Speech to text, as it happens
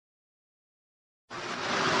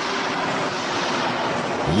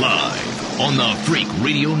Live on the Freak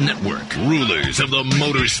Radio Network, rulers of the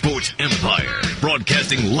motorsports empire,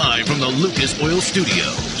 broadcasting live from the Lucas Oil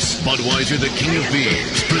Studios. Budweiser, the king of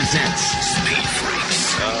beers, presents Speed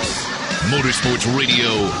Freaks. Motorsports Radio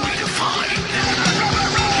redefined.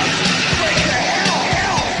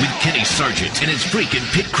 With Kenny Sargent and his freaking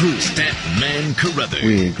pit crew, Statman Carruthers.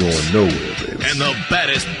 We ain't going nowhere, baby. And the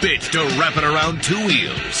baddest bitch to wrap it around two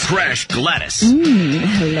wheels, Crash Gladys.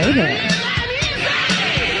 Hello there.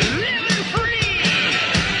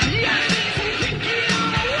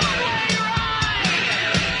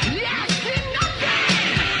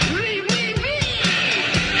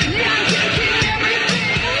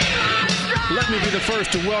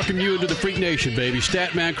 First to welcome you into the Freak Nation, baby.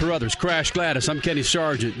 Statman Carruthers, Crash Gladys. I'm Kenny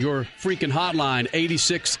Sargent. Your freaking hotline,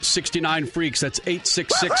 8669 Freaks. That's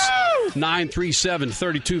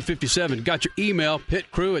 866-937-3257. Got your email,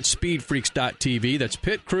 pitcrew@speedfreaks.tv. That's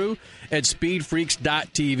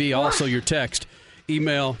pitcrew@speedfreaks.tv. Also your text.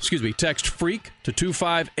 Text freak to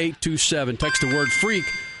 25827. Text the word freak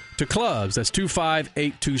to clubs. That's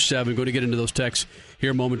 25827. Going to get into those texts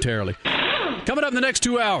here momentarily. Coming up in the next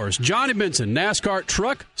 2 hours, Johnny Benson, NASCAR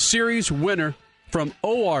Truck Series winner from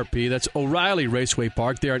ORP, that's O'Reilly Raceway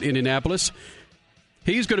Park there in Indianapolis.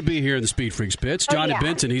 He's going to be here in the Speed Freaks pits. Johnny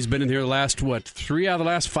Benson, he's been in here the last, 3 out of the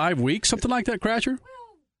last 5 weeks? Something like that, Crasher?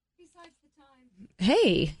 Well, besides the time.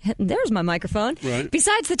 Hey, there's my microphone. Right.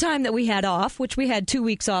 Besides the time that we had off, which we had 2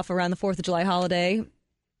 weeks off around the 4th of July holiday,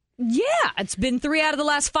 it's been 3 out of the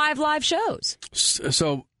last 5 live shows.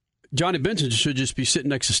 So Johnny Benson should just be sitting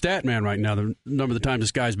next to Statman right now, the number of the times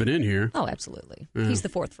this guy's been in here. Oh, absolutely. Yeah. He's the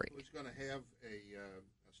fourth freak. He's going to have a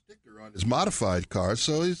sticker on his modified car,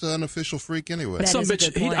 so he's an official freak anyway. Some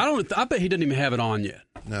bitch, I bet he didn't even have it on yet.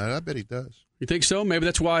 No, I bet he does. You think so? Maybe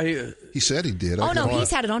that's why he said he did.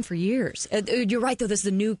 He's had it on for years. You're right, though. This is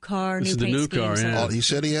the new car, this new is paint the new car. Yeah. He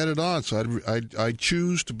said he had it on, so I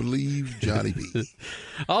choose to believe Johnny B.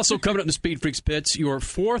 Also coming up in the Speed Freaks pits, your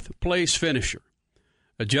 4th place finisher.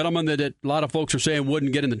 A gentleman that a lot of folks are saying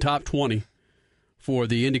wouldn't get in the top 20 for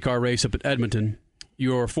the IndyCar race up at Edmonton.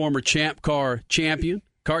 Your former kart champion,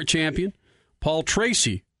 Paul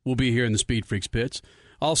Tracy, will be here in the Speed Freaks pits.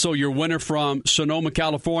 Also, your winner from Sonoma,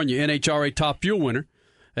 California, NHRA Top Fuel winner,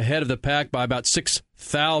 ahead of the pack by about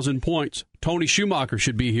 6,000 points. Tony Schumacher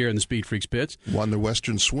should be here in the Speed Freaks pits. Won the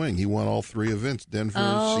Western Swing. He won all 3 events, Denver,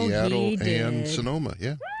 Seattle, and Sonoma.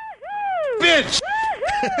 Yeah. Bitch!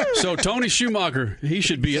 So Tony Schumacher, he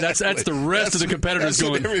should be. Exactly. That's the rest of the competitors that's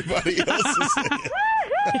going. What everybody else is saying.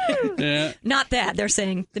 Yeah. Not that they're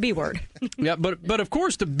saying the B word. Yeah, but of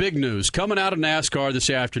course the big news coming out of NASCAR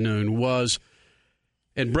this afternoon was,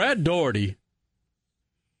 and Brad Daugherty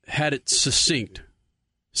said it succinctly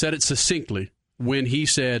when he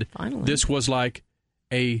said this was like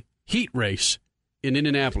a heat race in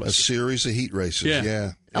Indianapolis. A series of heat races.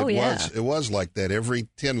 Yeah. It was like that. Every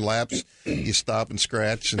 10 laps, you stop and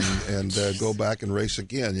scratch and go back and race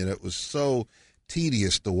again. You know, it was so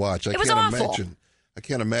tedious to watch. I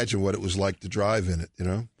can't imagine what it was like to drive in it. You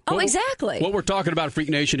know. Oh, exactly. What we're talking about, Freak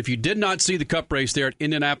Nation. If you did not see the Cup race there at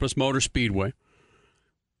Indianapolis Motor Speedway,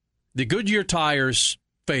 the Goodyear tires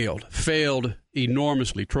failed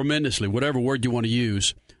enormously, tremendously, whatever word you want to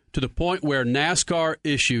use, to the point where NASCAR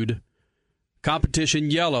issued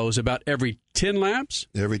competition yellows about every 10 laps?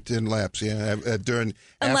 Every 10 laps, yeah.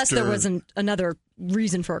 Unless there wasn't another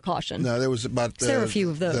reason for a caution. No, there was about there were a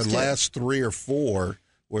few of those, the last 3 or 4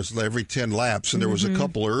 was every 10 laps, and there was a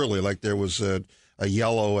couple early, like there was a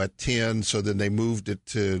yellow at 10, so then they moved it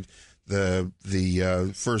to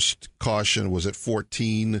the first caution was at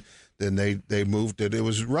 14. Then they moved it. It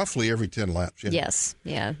was roughly every 10 laps. Yeah. Yes,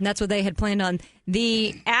 yeah. And that's what they had planned on.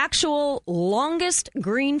 The actual longest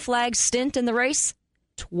green flag stint in the race,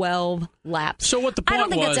 12 laps. So what the point was... I don't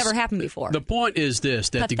think that's ever happened before. The point is this,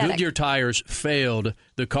 that the Goodyear tires failed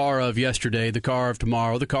the car of yesterday, the car of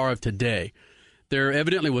tomorrow, the car of today. There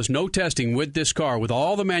evidently was no testing with this car, with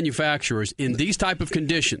all the manufacturers in these type of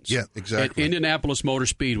conditions. Yeah, exactly. At Indianapolis Motor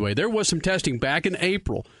Speedway. There was some testing back in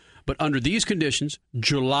April. But under these conditions,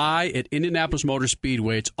 July at Indianapolis Motor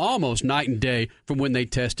Speedway, it's almost night and day from when they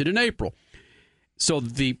tested in April. So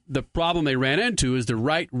the problem they ran into is the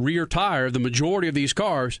right rear tire of the majority of these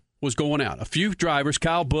cars was going out. A few drivers,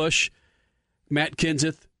 Kyle Busch, Matt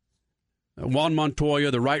Kenseth, Juan Montoya,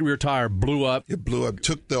 the right rear tire blew up. It blew up.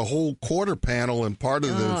 Took the whole quarter panel and part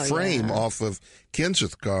of the frame off of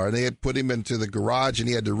Kenseth's car. They had put him into the garage, and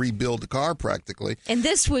he had to rebuild the car practically. And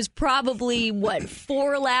this was probably,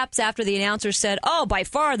 4 laps after the announcer said, by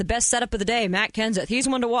far the best setup of the day, Matt Kenseth. He's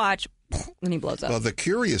one to watch. And he blows up. Well, the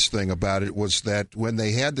curious thing about it was that when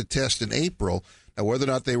they had the test in April, Now, whether or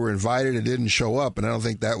not they were invited and didn't show up, and I don't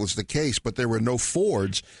think that was the case, but there were no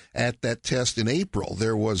Fords at that test in April.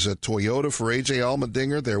 There was a Toyota for A.J.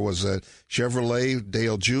 Allmendinger. There was a Chevrolet.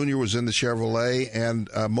 Dale Jr. was in the Chevrolet, and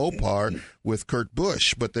Mopar with Kurt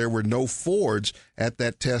Busch. But there were no Fords at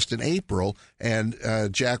that test in April, and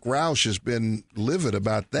Jack Roush has been livid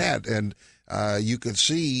about that. And you could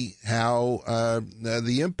see how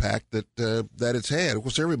the impact that it's had. Of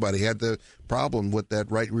course, everybody had the problem with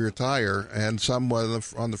that right rear tire and some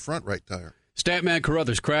on the front right tire. Statman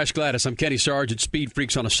Carruthers, Crash Gladys. I'm Kenny Sargent, Speed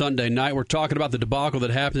Freaks on a Sunday night. We're talking about the debacle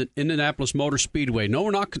that happened at Indianapolis Motor Speedway. No,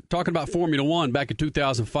 we're not talking about Formula One back in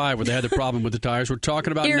 2005 where they had the problem with the tires. We're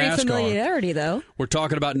talking about Eerie NASCAR. familiarity, though. We're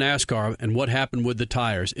talking about NASCAR and what happened with the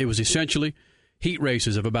tires. It was essentially heat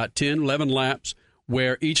races of about 10, 11 laps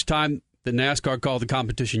where each time the NASCAR called the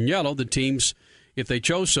competition yellow, the teams, if they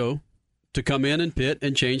chose so, to come in and pit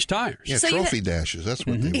and change tires. Yeah, so trophy dashes. That's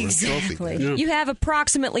what they were. Exactly. Trophy dashes. Yeah. You have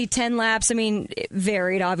approximately 10 laps. I mean, it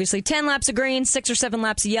varied, obviously. 10 laps of green, 6 or 7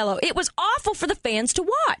 laps of yellow. It was awful for the fans to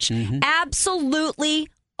watch. Absolutely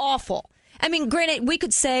awful. I mean, granted, we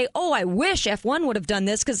could say, oh, I wish F1 would have done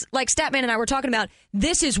this, because like Statman and I were talking about,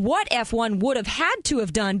 this is what F1 would have had to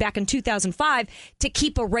have done back in 2005 to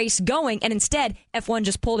keep a race going, and instead, F1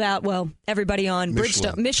 just pulled out, well, everybody on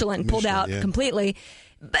Michelin pulled out completely.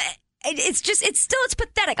 But it's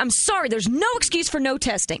pathetic. I'm sorry, there's no excuse for no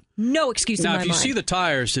testing. No excuse in my mind. Now, if you see the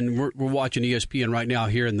tires, and we're watching ESPN right now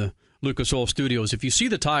here in the Lucas Oil Studios, if you see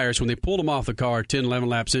the tires, when they pulled them off the car 10, 11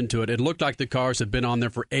 laps into it, it looked like the cars had been on there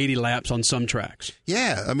for 80 laps on some tracks.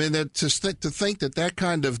 Yeah, I mean, to think that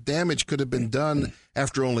kind of damage could have been done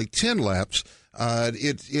after only 10 laps,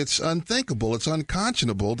 it's unthinkable. It's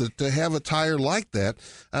unconscionable to have a tire like that.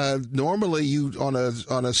 Normally, you on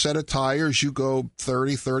a set of tires, you go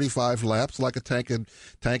 30, 35 laps like a tank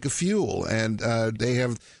of fuel, and they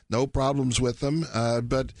have no problems with them.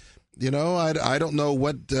 But you know, I don't know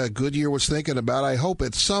what Goodyear was thinking about. I hope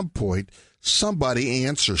at some point somebody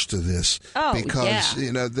answers to this, because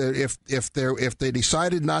you know, if they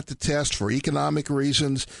decided not to test for economic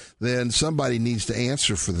reasons, then somebody needs to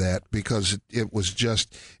answer for that, because it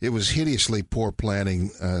was hideously poor planning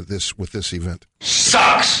with this event.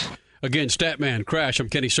 Sucks. Again, Statman, Crash, I'm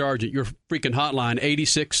Kenny Sargent. Your freaking hotline,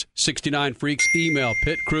 8669-FREAKS. Email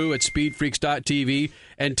pitcrew@speedfreaks.tv.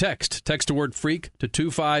 And text the word freak to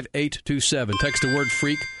 25827. Text the word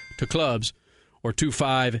freak to clubs or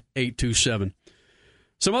 25827.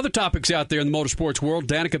 Some other topics out there in the motorsports world.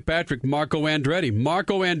 Danica Patrick, Marco Andretti.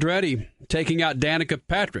 Marco Andretti taking out Danica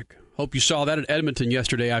Patrick. Hope you saw that at Edmonton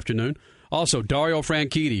yesterday afternoon. Also, Dario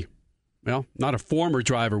Franchitti. Well, not a former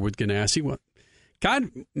driver with Ganassi. What?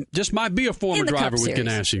 Just might be a former driver with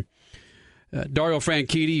Ganassi. Dario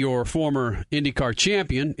Franchitti, your former IndyCar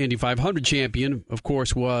champion, Indy 500 champion, of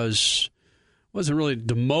course, wasn't really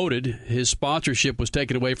demoted. His sponsorship was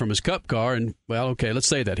taken away from his Cup car, and, well, okay, let's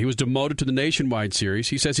say that. He was demoted to the Nationwide Series.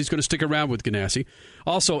 He says he's going to stick around with Ganassi.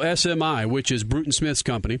 Also, SMI, which is Bruton Smith's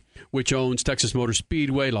company, which owns Texas Motor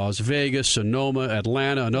Speedway, Las Vegas, Sonoma,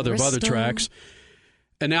 Atlanta, and other tracks,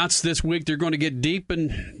 announced this week they're going to get deep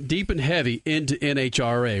and heavy into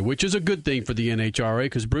NHRA, which is a good thing for the NHRA,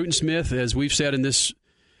 because Bruton Smith, as we've said in the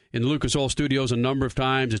Lucas Oil Studios a number of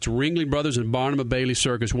times, it's Ringling Brothers and Barnum and Bailey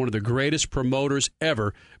Circus, one of the greatest promoters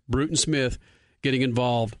ever. Bruton Smith getting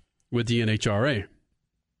involved with the NHRA,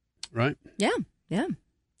 right? Yeah.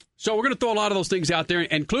 So we're going to throw a lot of those things out there,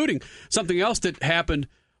 including something else that happened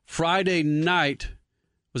Friday night.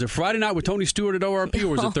 Was it Friday night with Tony Stewart at ORP, or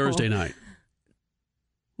was it Thursday night?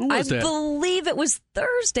 I believe it was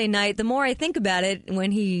Thursday night. The more I think about it,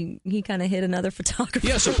 when he kind of hit another photographer.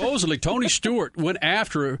 Yeah, supposedly Tony Stewart went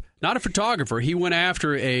after, not a photographer, he went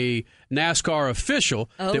after a NASCAR official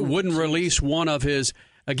that wouldn't release one of his.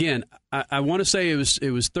 Again, I want to say it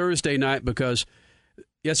was Thursday night, because,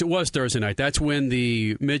 yes, it was Thursday night. That's when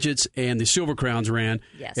the Midgets and the Silver Crowns ran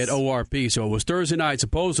at ORP. So it was Thursday night,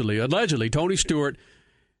 supposedly, allegedly, Tony Stewart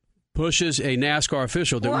pushes a NASCAR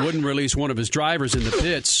official that wouldn't release one of his drivers in the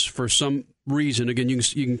pits for some reason. Again, you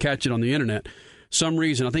can catch it on the internet. Some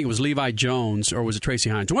reason, I think it was Levi Jones, or was it Tracy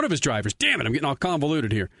Hines? One of his drivers. Damn it, I'm getting all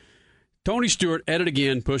convoluted here. Tony Stewart, at it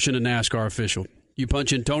again, pushing a NASCAR official. You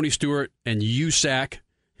punch in Tony Stewart and USAC,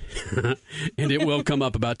 and it will come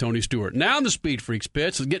up about Tony Stewart. Now in the Speed Freaks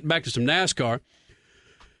pits, let's get back to some NASCAR.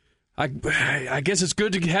 I guess it's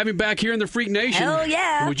good to have him back here in the Freak Nation. Hell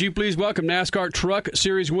yeah. Would you please welcome NASCAR Truck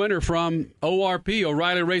Series winner from ORP,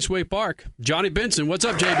 O'Reilly Raceway Park, Johnny Benson. What's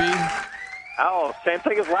up, JB? Oh, same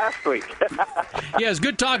thing as last week. Yeah, it's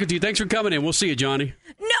good talking to you. Thanks for coming in. We'll see you, Johnny.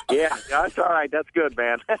 No. Yeah, that's all right. That's good,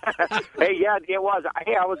 man. Hey, yeah, it was.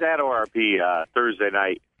 Hey, I was at ORP Thursday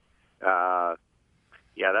night.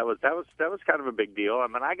 Yeah, that was kind of a big deal. I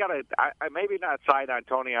mean, I maybe not side on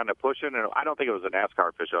Tony on the pushing, and I don't think it was a NASCAR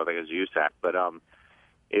official. I think it was USAC, but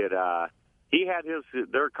he had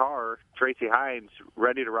their car, Tracy Hines,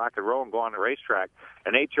 ready to rock and roll and go on the racetrack,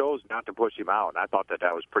 and they chose not to push him out. And I thought that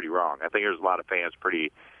was pretty wrong. I think there's a lot of fans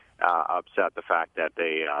pretty upset the fact that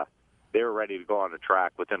they were ready to go on the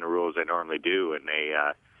track within the rules they normally do, and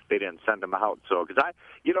they didn't send him out. So because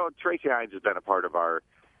Tracy Hines has been a part of our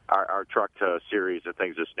truck series and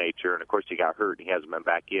things of this nature, and of course he got hurt and he hasn't been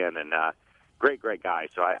back in, and great guy.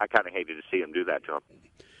 So I kind of hated to see him do that to him.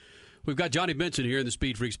 We've got Johnny Benson here in the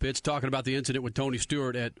Speed Freaks pits talking about the incident with Tony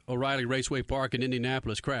Stewart at O'Reilly Raceway Park in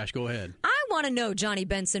Indianapolis. Crash, go ahead. I want to know, Johnny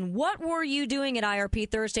Benson, what were you doing at IRP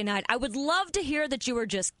Thursday night? I would love to hear that you were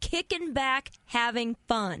just kicking back, having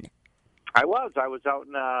fun. I was out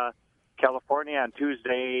in California on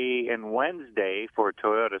Tuesday and Wednesday for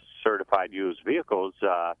Toyota Certified Used Vehicles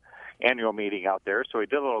annual meeting out there. So we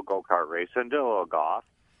did a little go-kart racing, did a little golf,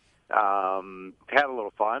 had a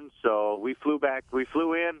little fun. So we flew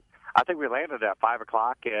in. I think we landed at 5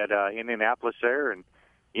 o'clock at Indianapolis there, and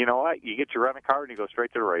you know what? You get your rental car and you go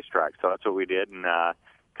straight to the racetrack. So that's what we did, and kind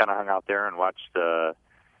of hung out there and watched the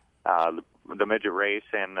midget race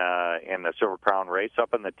and the Silver Crown race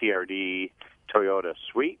up in the TRD Toyota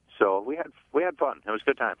suite. So we had fun. It was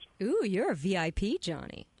good times. Ooh, you're a VIP,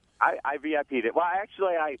 Johnny. I VIP'd it. Well,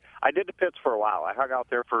 actually, I did the pits for a while. I hung out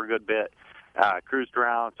there for a good bit, cruised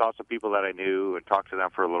around, saw some people that I knew, and talked to them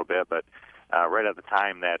for a little bit, but right at the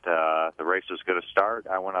time that the race was going to start,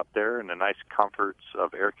 I went up there in the nice comforts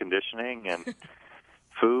of air conditioning and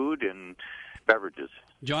food and beverages.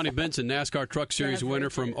 Johnny Benson, NASCAR Truck Series winner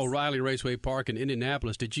from O'Reilly Raceway Park in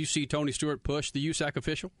Indianapolis. Did you see Tony Stewart push the USAC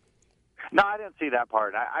official? No, I didn't see that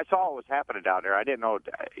part. I saw what was happening down there. I didn't know,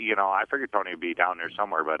 I figured Tony would be down there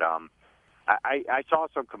somewhere, but I saw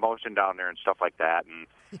some commotion down there and stuff like that.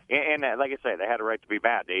 And like I say, they had a right to be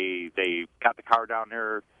mad. They got the car down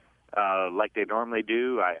there like they normally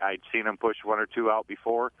do. I'd seen them push one or two out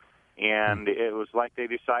before, and it was like they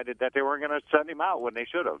decided that they weren't going to send him out when they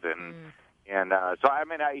should have. And so I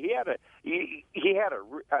mean, he had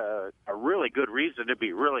a really good reason to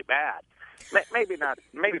be really mad. Maybe not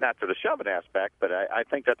for the shoving aspect, but I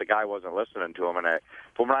think that the guy wasn't listening to him, and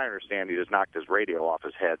from what I understand, he just knocked his radio off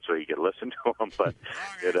his head so he could listen to him. But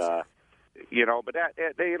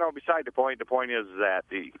beside the point. The point is that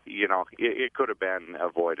it could have been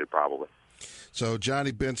avoided probably. So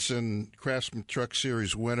Johnny Benson, Craftsman Truck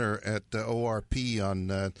Series winner at ORP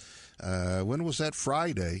on when was that?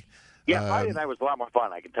 Friday. Yeah, Friday night was a lot more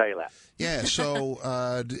fun, I can tell you that. Yeah, so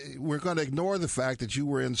we're going to ignore the fact that you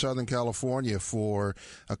were in Southern California for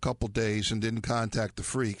a couple days and didn't contact the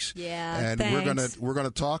Freaks. Yeah, and thanks. we're going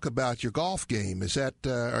to talk about your golf game. Is that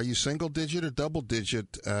are you single digit or double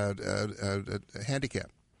digit handicap?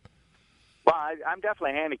 Well, I'm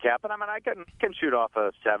definitely handicapped, and I mean I can shoot off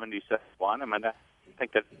a 70-71. I mean I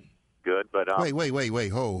think that's good, but wait,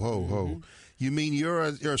 ho. You mean you're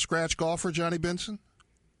a scratch golfer, Johnny Benson?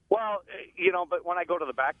 Well, but when I go to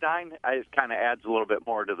the back nine, it kind of adds a little bit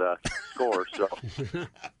more to the score. So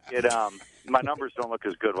my numbers don't look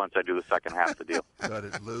as good once I do the second half of the deal. Got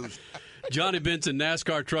it, lose. Johnny Benson,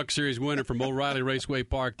 NASCAR Truck Series winner from O'Reilly Raceway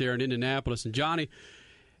Park there in Indianapolis. And Johnny,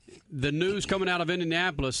 the news coming out of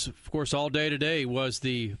Indianapolis, of course, all day today was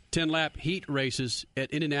the 10-lap heat races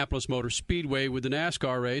at Indianapolis Motor Speedway with the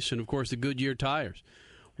NASCAR race and, of course, the Goodyear tires.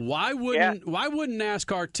 Why wouldn't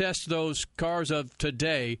NASCAR test those cars of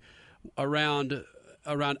today around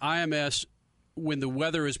IMS when the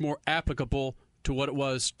weather is more applicable to what it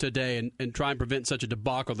was today and try and prevent such a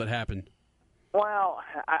debacle that happened? Well,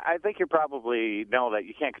 I think you probably know that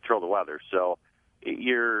you can't control the weather, so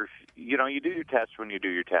you do your test when you do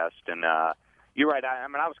your test, and you're right. I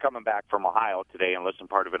mean, I was coming back from Ohio today and listened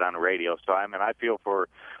part of it on the radio. So I mean, I feel for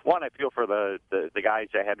the guys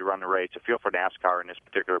that had to run the race. I feel for NASCAR in this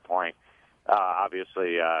particular point.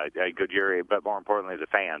 Obviously, Goodyear, but more importantly, the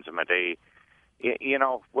fans. I mean, they,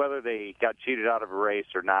 whether they got cheated out of a race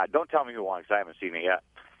or not. Don't tell me who won because I haven't seen it yet.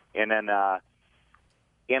 And then,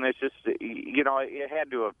 and it's just, it had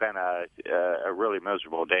to have been a really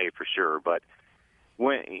miserable day for sure. But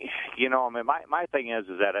when, I mean, my thing is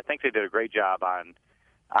that I think they did a great job on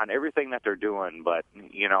everything that they're doing. But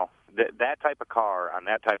that type of car on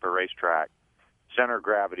that type of racetrack, center of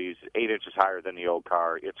gravity is 8 inches higher than the old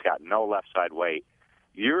car. It's got no left side weight.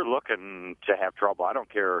 You're looking to have trouble. I don't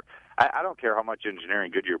care how much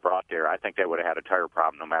engineering Goodyear brought there. I think they would have had a tire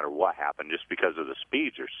problem no matter what happened, just because of the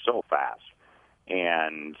speeds are so fast.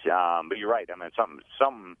 And but you're right. I mean,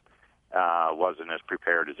 some wasn't as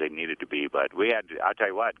prepared as they needed to be. But I'll tell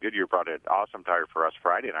you what, Goodyear brought an awesome tire for us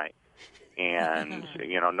Friday night. And,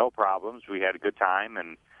 no problems. We had a good time,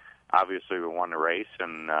 and obviously we won the race.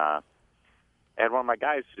 And had one of my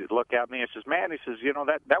guys look at me and says, man, he says,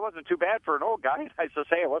 that wasn't too bad for an old guy. I says,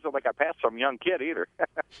 hey, it wasn't like I passed some young kid either.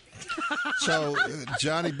 So,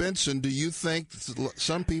 Johnny Benson, do you think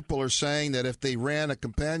some people are saying that if they ran a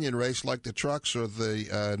companion race like the trucks or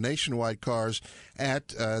the nationwide cars at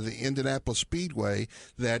the Indianapolis Speedway,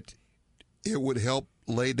 that it would help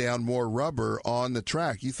lay down more rubber on the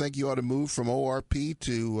track? You think you ought to move from ORP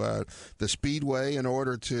to the Speedway in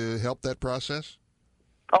order to help that process?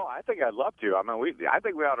 Oh, I think I'd love to. I mean, I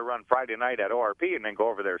think we ought to run Friday night at ORP and then go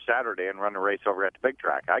over there Saturday and run a race over at the big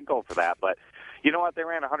track. I'd go for that. But you know what? They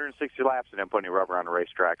ran 160 laps and didn't put any rubber on the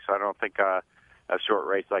racetrack, so I don't think a short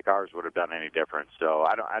race like ours would have done any difference. So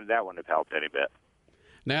that wouldn't have helped any bit.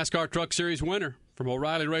 NASCAR Truck Series winner from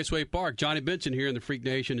O'Reilly Raceway Park, Johnny Benson here in the Freak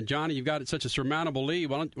Nation. And, Johnny, you've got such a surmountable lead.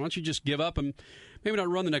 Why don't you just give up and maybe not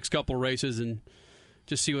run the next couple of races and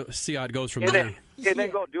just see how it goes from there? And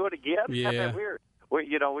then go do it again? Yeah.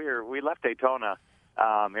 We left Daytona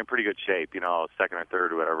in pretty good shape, second or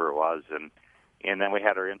third or whatever it was. And then we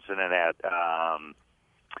had our incident at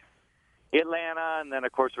Atlanta. And then,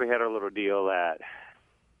 of course, we had our little deal at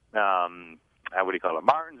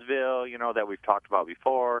Martinsville, that we've talked about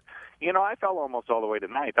before. I fell almost all the way to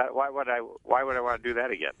ninth. Why would I want to do that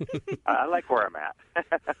again? I like where I'm at.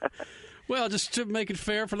 Well, just to make it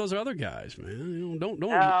fair for those other guys, man. Don't.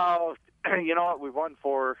 No, you know what? We've won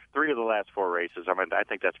three of the last four races. I mean, I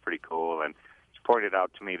think that's pretty cool. And it's pointed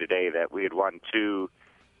out to me today that we had won two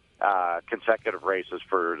consecutive races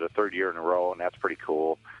for the third year in a row, and that's pretty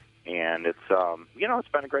cool. And it's it's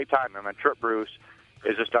been a great time. I mean, Trip Bruce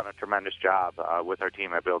has just done a tremendous job with our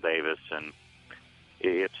team at Bill Davis, and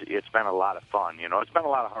it's been a lot of fun. It's been a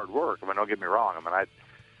lot of hard work. I mean, don't get me wrong. I mean,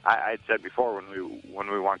 I had said before when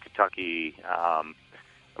we won Kentucky a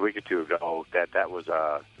week or two ago that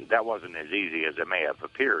wasn't as easy as it may have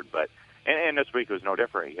appeared, but and this week was no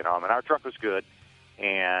different. I mean, our truck was good,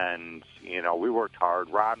 and we worked hard.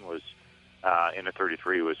 Ron was in the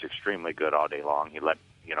 33 was extremely good all day long. He led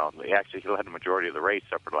the majority of the race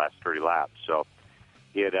up for the last 30 laps. So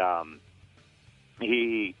he had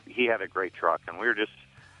a great truck, and we were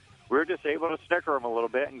just able to snicker him a little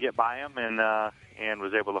bit and get by him, and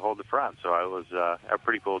was able to hold the front. So it was a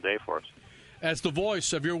pretty cool day for us. As the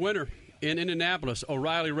voice of your winner in Indianapolis,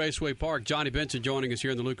 O'Reilly Raceway Park, Johnny Benson joining us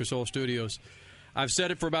here in the Lucas Oil Studios. I've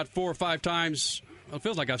said it for about 4 or 5 times. It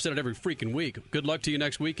feels like I've said it every freaking week. Good luck to you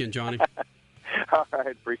next weekend, Johnny. All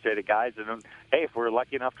right, appreciate it, guys. And hey, if we're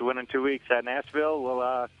lucky enough to win in 2 weeks at Nashville,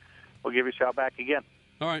 we'll give you a shout back again.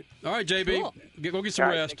 All right, JB. Cool. Go get some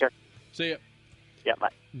rest. Take care. See ya. Yeah, bye.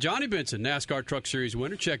 Johnny Benson, NASCAR Truck Series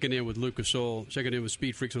winner, checking in with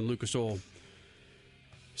SpeedFreaks on Lucas Oil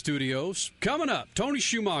Studios. Coming up, Tony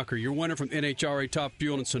Schumacher, your winner from NHRA Top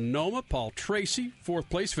Fuel in Sonoma. Paul Tracy, 4th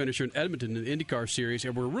place finisher in Edmonton in the IndyCar Series.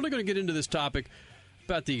 And we're really going to get into this topic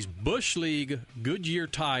about these Busch League Goodyear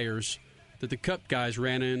tires that the Cup guys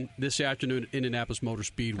ran in this afternoon at Indianapolis Motor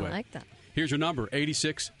Speedway. I like that. Here's your number,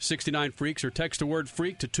 8669-FREAKS, or text the word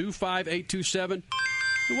FREAK to 25827.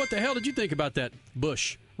 What the hell did you think about that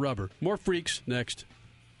Busch rubber? More Freaks next.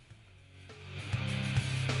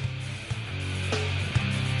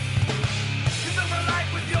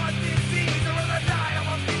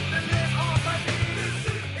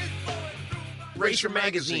 Racer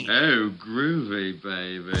Magazine. Oh, groovy,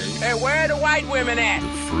 baby. Hey, where are the white women at?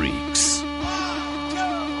 Freaks.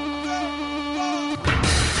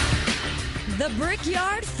 The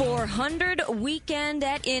Brickyard 400 weekend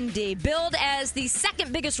at Indy, billed as the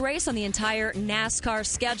second biggest race on the entire NASCAR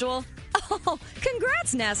schedule. Oh,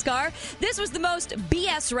 congrats, NASCAR. This was the most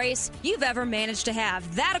BS race you've ever managed to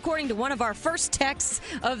have. That, according to one of our first texts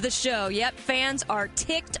of the show. Yep, fans are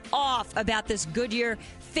ticked off about this Goodyear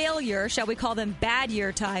failure, shall we call them bad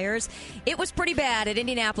year tires. It was pretty bad at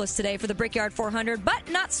Indianapolis today for the Brickyard 400, but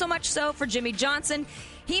not so much so for Jimmy Johnson.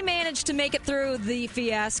 He managed to make it through the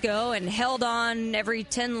fiasco and held on every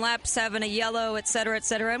 10 laps, having a yellow, et cetera,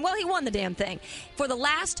 and, well, he won the damn thing. For the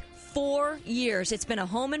last 4 years, it's been a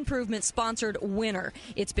home improvement sponsored winner.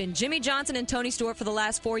 It's been Jimmy Johnson and Tony Stewart for the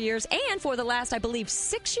last 4 years, and for the last, I believe,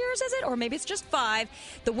 6 years, is it? Or maybe it's just 5.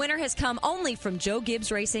 The winner has come only from Joe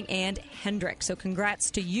Gibbs Racing and Hendrick. So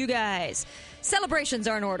congrats to you guys. Celebrations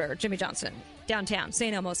are in order. Jimmy Johnson, downtown,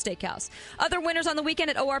 St. Elmo's Steakhouse. Other winners on the weekend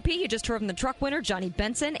at ORP, you just heard from the truck winner, Johnny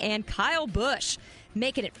Benson and Kyle Busch.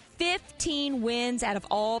 making it 15 wins out of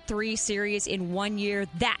all 3 series in 1 year.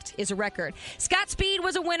 That is a record. Scott Speed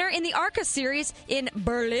was a winner in the ARCA series in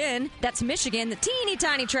Berlin. That's Michigan, the teeny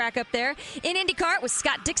tiny track up there. In IndyCar, it was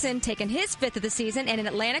Scott Dixon taking his 5th of the season. And in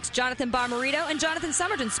Atlantics, Jonathan Barmerito and Jonathan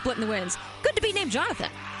Summerton splitting the wins. Good to be named Jonathan.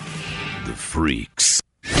 The Freaks.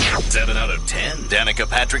 7 out of 10 Danica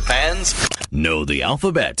Patrick fans know the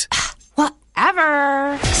alphabet.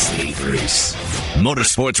 Whatever. SpeedFreaks.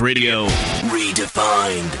 Motorsports Radio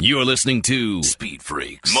redefined. You're listening to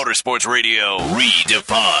SpeedFreaks. Motorsports Radio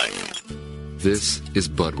redefined. This is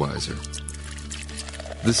Budweiser.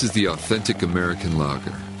 This is the authentic American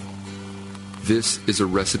lager. This is a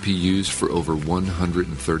recipe used for over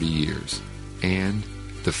 130 years and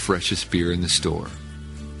the freshest beer in the store.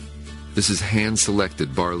 This is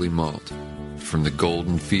hand-selected barley malt from the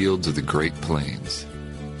golden fields of the Great Plains.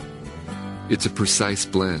 It's a precise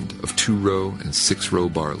blend of 2-row and 6-row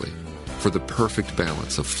barley for the perfect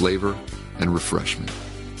balance of flavor and refreshment.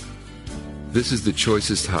 This is the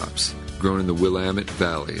choicest hops grown in the Willamette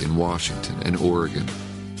Valley in Washington and Oregon,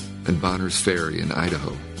 and Bonners Ferry in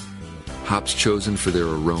Idaho. Hops chosen for their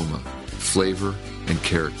aroma, flavor, and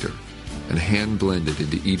character, and hand-blended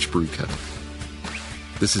into each brew kettle.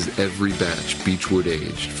 This is every batch Beechwood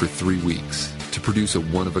aged for 3 weeks to produce a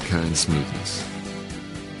one-of-a-kind smoothness.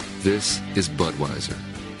 This is Budweiser.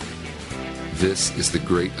 This is the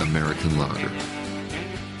great American lager.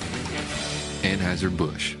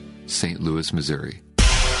 Anheuser-Busch, St. Louis, Missouri.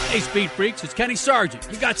 Hey, Speed Freaks, it's Kenny Sargent.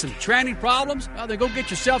 You got some tranny problems? Well, then go get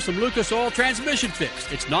yourself some Lucas Oil Transmission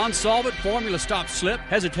Fix. Its non-solvent formula stops slip,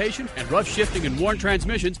 hesitation, and rough shifting in worn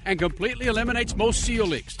transmissions and completely eliminates most seal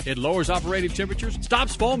leaks. It lowers operating temperatures,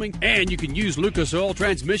 stops foaming, and you can use Lucas Oil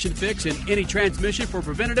Transmission Fix in any transmission for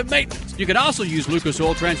preventative maintenance. You can also use Lucas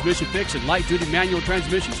Oil Transmission Fix in light-duty manual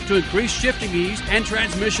transmissions to increase shifting ease and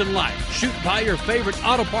transmission life. Shoot by your favorite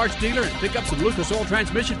auto parts dealer and pick up some Lucas Oil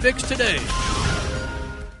Transmission Fix today.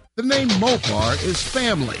 The name Mopar is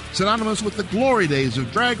family, synonymous with the glory days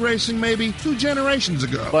of drag racing maybe 2 generations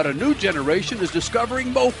ago. But a new generation is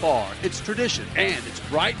discovering Mopar, its tradition, and its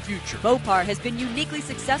bright future. Mopar has been uniquely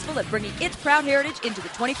successful at bringing its proud heritage into the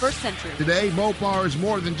 21st century. Today, Mopar is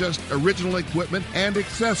more than just original equipment and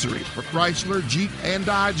accessories for Chrysler, Jeep, and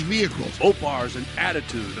Dodge vehicles. Mopar is an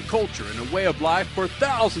attitude, a culture, and a way of life for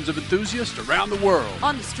thousands of enthusiasts around the world.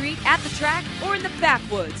 On the street, at the track, or in the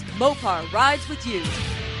backwoods, Mopar rides with you.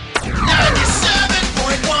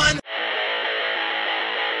 97.1.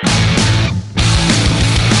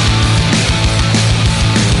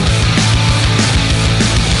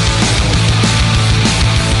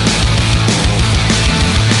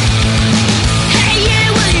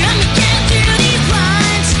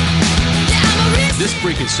 This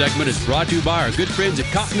freaking segment is brought to you by our good friends at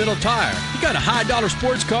Continental Tire. You got a high-dollar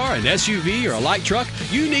sports car, an SUV, or a light truck?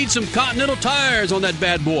 You need some Continental Tires on that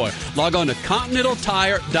bad boy. Log on to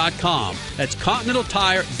ContinentalTire.com. That's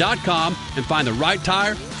ContinentalTire.com and find the right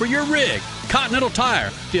tire for your rig. Continental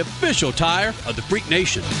Tire, the official tire of the Freak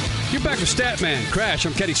Nation. You're back with Statman. Crash,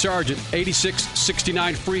 I'm Kenny Sargent.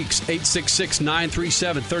 8669 Freaks,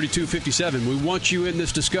 866-937-3257. We want you in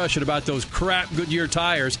this discussion about those crap Goodyear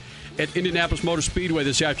tires at Indianapolis Motor Speedway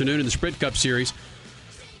this afternoon in the Sprint Cup Series.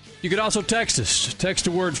 You can also text us. Text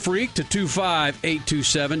the word FREAK to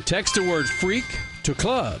 25827. Text the word FREAK to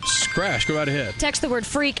clubs. Crash, go right ahead. Text the word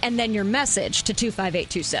freak and then your message to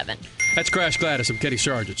 25827. That's Crash Gladys. I'm Kenny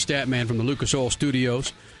Sargent, Statman from the Lucas Oil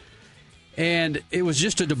Studios. And it was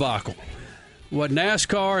just a debacle. What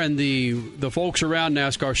NASCAR and the folks around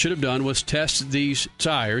NASCAR should have done was test these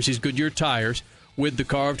tires, these Goodyear tires, with the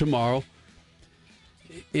car of tomorrow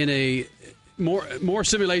in a more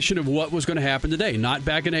simulation of what was going to happen today, not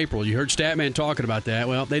back in April. You heard Statman talking about that.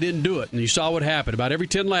 Well, they didn't do it, and you saw what happened. About every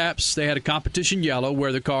 10 laps, they had a competition yellow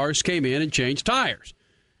where the cars came in and changed tires.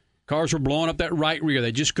 Cars were blowing up that right rear.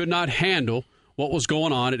 They just could not handle what was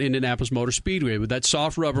going on at Indianapolis Motor Speedway with that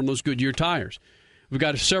soft rubber and those Goodyear tires. We've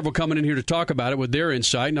got several coming in here to talk about it with their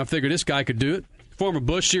insight, and I figured this guy could do it. Former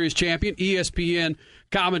Busch Series champion, ESPN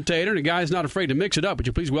commentator, and a guy who's not afraid to mix it up. Would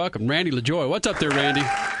you please welcome Randy LaJoie? What's up there, Randy?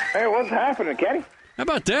 Hey, what's happening, Kenny? How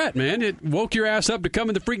about that, man? It woke your ass up to come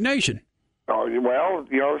in the Freak Nation. Oh, well,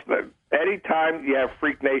 anytime you have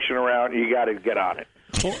Freak Nation around, you got to get on it.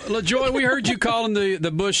 Well, LaJoie, we heard you calling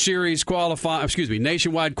the Busch Series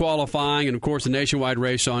nationwide qualifying, and, of course, the nationwide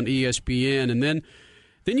race on ESPN, and then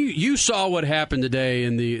you saw what happened today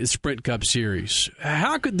in the Sprint Cup Series.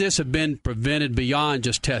 How could this have been prevented beyond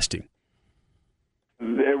just testing?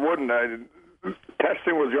 It wouldn't.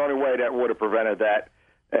 Testing was the only way that would have prevented that.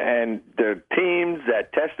 And the teams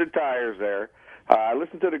that tested tires there, I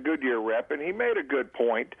listened to the Goodyear rep, and he made a good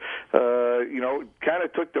point. Kind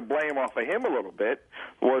of took the blame off of him a little bit.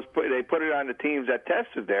 They put it on the teams that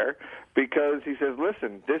tested there because he says,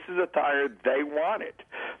 listen, this is a tire they wanted.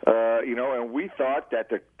 And we thought that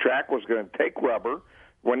the track was going to take rubber.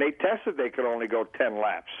 When they tested, they could only go 10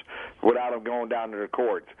 laps without them going down to the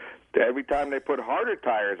cords. Every time they put harder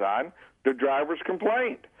tires on, the drivers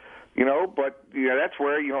complained. But that's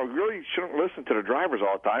where, you really shouldn't listen to the drivers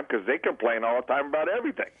all the time because they complain all the time about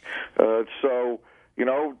everything. So,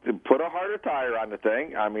 put a harder tire on the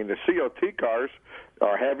thing. I mean, the COT cars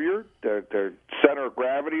are heavier. Their center of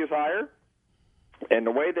gravity is higher. And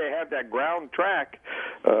the way they have that ground track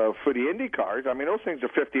for the Indy cars, I mean, those things are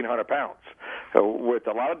 1,500 pounds with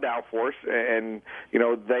a lot of downforce, and,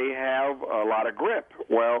 they have a lot of grip.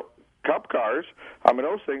 Well, Cup cars, I mean,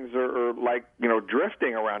 those things are like,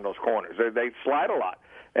 drifting around those corners. They slide a lot.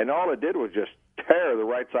 And all it did was just tear the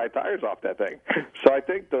right side tires off that thing. So I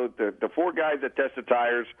think the four guys that tested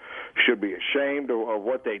tires should be ashamed of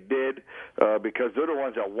what they did because they're the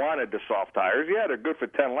ones that wanted the soft tires. Yeah, they're good for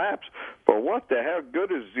 10 laps, but what the hell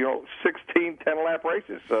good is 16 10-lap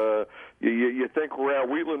races? You think we're at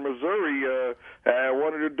Wheatland, Missouri at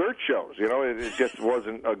one of the dirt shows? It just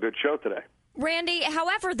wasn't a good show today. Randy,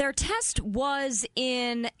 however, their test was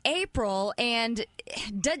in April, and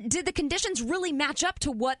did the conditions really match up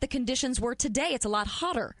to what the conditions were today? It's a lot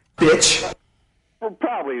hotter. Bitch. Well,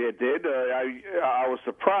 probably it did. I was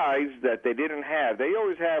surprised that they didn't have. They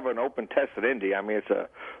always have an open test at Indy. I mean, it's a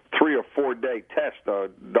 3 or 4 day test,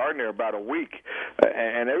 darn near about a week,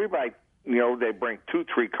 and everybody, they bring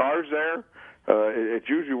 2-3 cars there. It's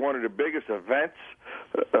usually one of the biggest events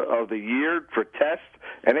of the year for tests,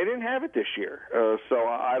 and they didn't have it this year. So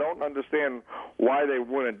I don't understand why they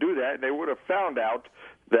wouldn't do that. They would have found out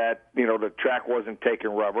that, the track wasn't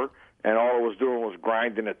taking rubber, and all it was doing was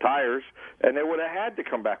grinding the tires, and they would have had to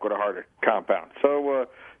come back with a harder compound. So,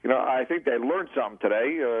 I think they learned something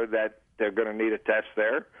today that they're going to need a test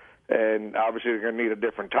there, and obviously they're going to need a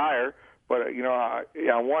different tire. But,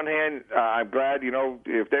 on one hand, I'm glad,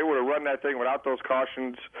 if they would have run that thing without those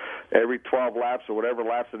cautions every 12 laps or whatever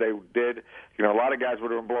laps that they did, a lot of guys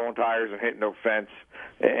would have been blowing tires and hitting the fence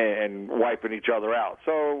and wiping each other out.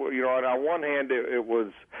 So, on one hand, it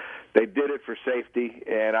was they did it for safety,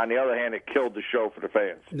 and on the other hand, it killed the show for the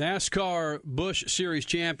fans. NASCAR Busch Series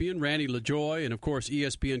champion Randy LaJoie and, of course,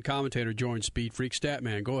 ESPN commentator joined Speed Freak.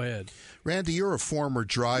 Statman, go ahead. Randy, you're a former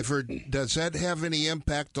driver. Does that have any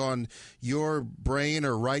impact on your brain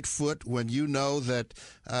or right foot when you know that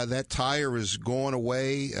that tire is going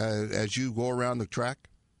away as you go around the track?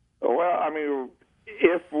 Well, I mean,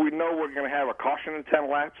 if we know we're going to have a caution in 10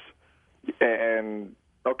 laps, and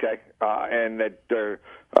and that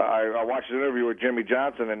I watched an interview with Jimmy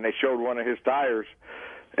Johnson, and they showed one of his tires,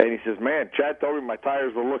 and he says, man, Chad told me my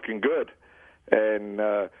tires were looking good. And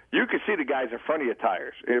you can see the guys in front of your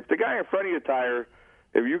tires. If the guy in front of your tire,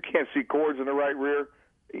 if you can't see cords in the right rear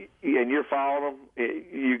and you're following them,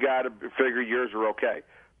 you got to figure yours are okay.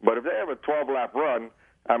 But if they have a 12-lap run,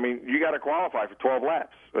 I mean, you got to qualify for 12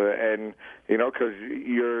 laps. Because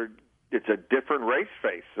it's a different race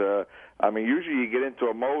face. I mean, usually you get into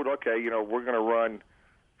a mode, okay, we're going to run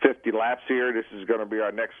 50 laps here. This is going to be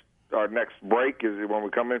our next break is when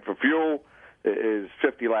we come in for fuel is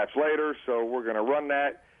 50 laps later, so we're going to run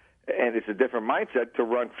that. And it's a different mindset to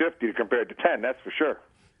run 50 compared to 10, that's for sure.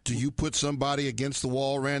 Do you put somebody against the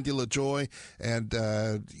wall, Randy LaJoie, and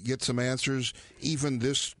get some answers even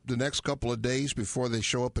the next couple of days before they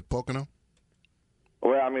show up at Pocono?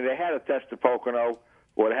 Well, I mean, they had a test at Pocono.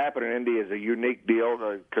 What happened in Indy is a unique deal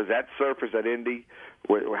because that surface at Indy,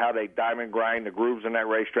 how they diamond grind the grooves in that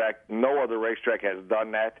racetrack, no other racetrack has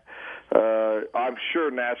done that. I'm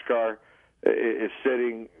sure NASCAR is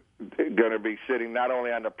going to be sitting not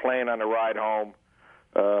only on the plane on the ride home,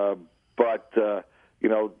 but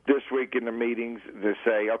this week in the meetings to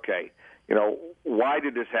say, okay, why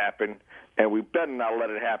did this happen? And we better not let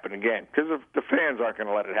it happen again because the fans aren't going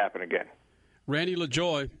to let it happen again. Randy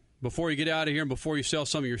LaJoie, before you get out of here and before you sell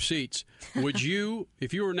some of your seats, would you,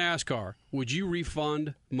 if you were NASCAR, would you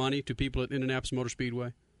refund money to people at Indianapolis Motor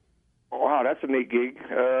Speedway? Wow, that's a neat gig.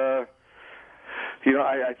 I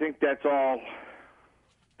think that's all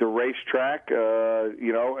the racetrack.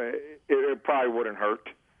 It probably wouldn't hurt.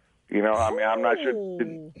 I mean, I'm not sure.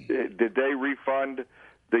 Did they refund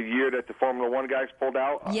the year that the Formula One guys pulled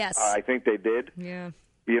out? Yes. I think they did. Yeah.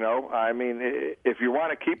 I mean, if you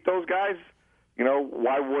want to keep those guys,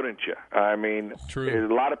 why wouldn't you? I mean, True. A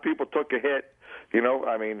lot of people took a hit.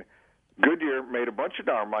 I mean, Goodyear made a bunch of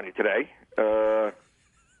darn money today.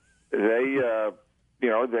 They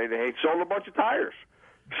sold a bunch of tires.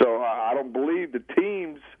 So I don't believe the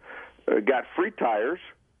teams got free tires.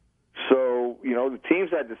 So, the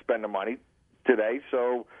teams had to spend the money today.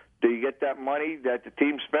 So do you get that money that the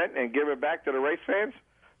team spent and give it back to the race fans?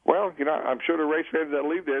 Well, I'm sure the race fans that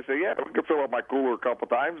leave there say, yeah, we can fill up my cooler a couple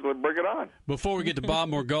times. Let's bring it on. Before we get to Bob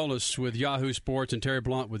Morgolis with Yahoo Sports and Terry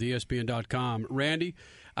Blunt with ESPN.com, Randy,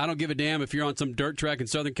 I don't give a damn if you're on some dirt track in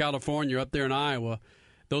Southern California or up there in Iowa.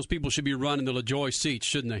 Those people should be running the LaJoy seats,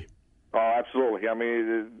 shouldn't they? Oh, absolutely. I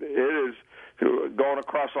mean, it is going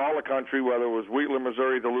across all the country, whether it was Wheatland,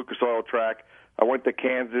 Missouri, the Lucas Oil track. I went to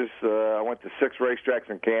Kansas. I went to 6 racetracks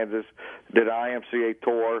in Kansas, did an IMCA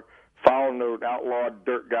tour, following the outlawed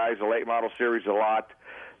dirt guys, the late model series a lot.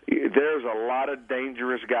 There's a lot of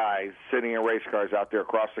dangerous guys sitting in race cars out there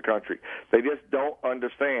across the country. They just don't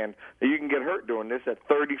understand that you can get hurt doing this at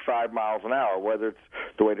 35 miles an hour, whether it's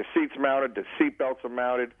the way the seat's mounted, the seat belts are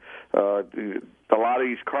mounted. A lot of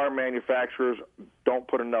these car manufacturers don't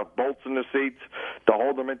put enough bolts in the seats to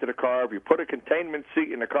hold them into the car. If you put a containment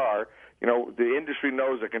seat in the car, the industry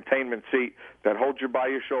knows a containment seat that holds you by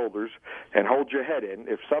your shoulders and holds your head in.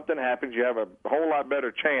 If something happens, you have a whole lot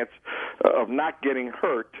better chance of not getting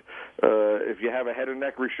hurt if you have a head and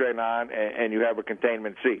neck restraint on and you have a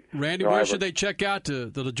containment seat. Randy, where should they check out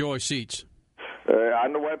the LaJoy seats?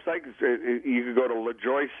 On the website, you can go to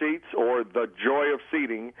LaJoy Seats or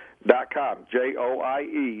thejoyofseating.com,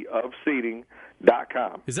 Joie of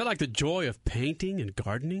seating.com. Is that like the joy of painting and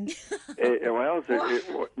gardening?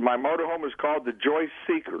 My motorhome is called the Joy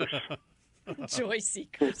Seekers. Joy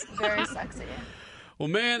Seekers. Very sexy. Well,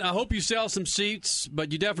 man, I hope you sell some seats,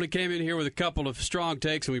 but you definitely came in here with a couple of strong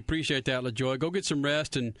takes, and we appreciate that, LaJoy. Go get some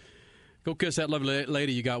rest and go kiss that lovely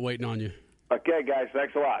lady you got waiting on you. Okay, guys.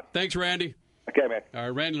 Thanks a lot. Thanks, Randy. Okay, man. All right,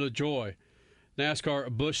 Randy LaJoy,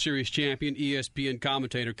 NASCAR Busch Series champion, ESPN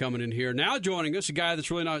commentator coming in here. Now joining us, a guy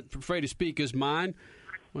that's really not afraid to speak his mind.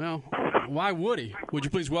 Well, why would he? Would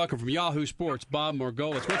you please welcome from Yahoo Sports, Bob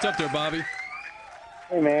Morgolis. What's up there, Bobby?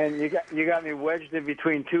 Hey, man, you got me wedged in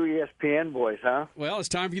between two ESPN boys, huh? Well, it's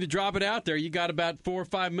time for you to drop it out there. You got about 4 or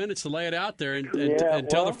 5 minutes to lay it out there and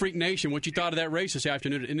tell the Freak Nation what you thought of that race this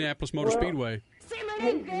afternoon at Indianapolis Motor Speedway. Say my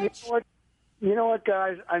name, bitch. You know what,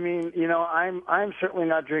 guys? I mean, I'm certainly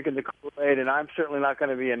not drinking the Kool-Aid, and I'm certainly not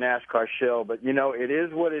going to be a NASCAR shill. But it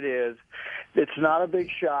is what it is. It's not a big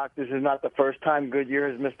shock. This is not the first time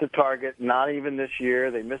Goodyear has missed a target. Not even this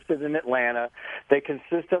year. They missed it in Atlanta. They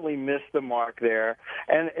consistently miss the mark there,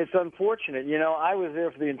 and it's unfortunate. I was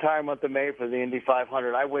there for the entire month of May for the Indy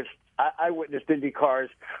 500. I witnessed Indy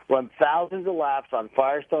cars run thousands of laps on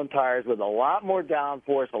Firestone tires with a lot more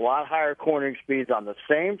downforce, a lot higher cornering speeds on the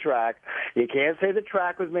same track. You can't say the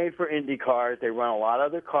track was made for Indy cars. They run a lot of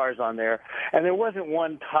other cars on there, and there wasn't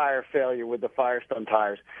one tire failure with the Firestone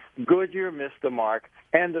tires. Goodyear missed the mark.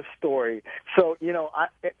 End of story. So,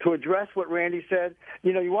 to address what Randy said,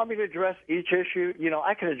 you want me to address each issue?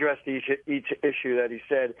 I can address each issue that he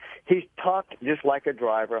said. He talked just like a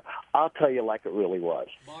driver. I'll tell you like it really was.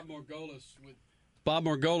 Bob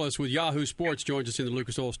Morgolis with Yahoo Sports joins us in the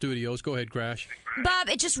Lucas Oil Studios. Go ahead, Crash. Bob,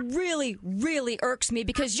 it just really, really irks me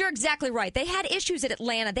because you're exactly right. They had issues at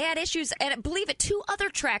Atlanta. They had issues, at, I believe, at 2 other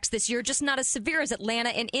tracks this year, just not as severe as Atlanta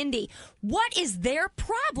and Indy. What is their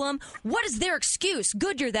problem? What is their excuse,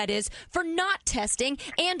 Goodyear that is, for not testing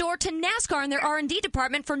and or to NASCAR and their R&D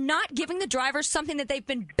department for not giving the drivers something that they've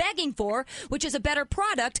been begging for, which is a better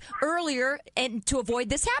product earlier and to avoid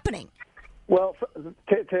this happening? Well,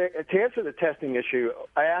 to answer the testing issue,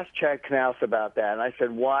 I asked Chad Knaus about that, and I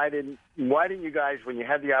said, why didn't you guys, when you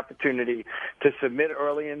had the opportunity to submit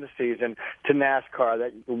early in the season to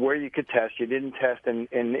NASCAR where you could test, you didn't test in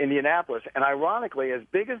Indianapolis? And ironically, as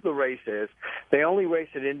big as the race is, they only race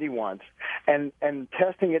at Indy once, and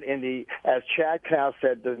testing at Indy, as Chad Knaus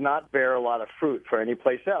said, does not bear a lot of fruit for any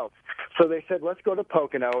place else. So they said, let's go to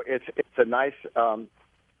Pocono. It's a nice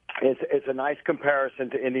It's a nice comparison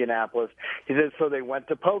to Indianapolis. He said, so they went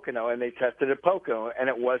to Pocono, and they tested at Pocono, and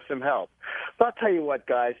it was some help. But I'll tell you what,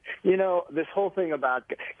 guys, this whole thing about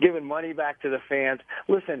giving money back to the fans,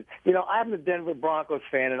 listen, I'm a Denver Broncos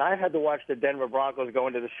fan, and I had to watch the Denver Broncos go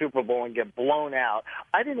into the Super Bowl and get blown out.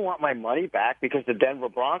 I didn't want my money back because the Denver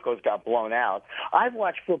Broncos got blown out. I've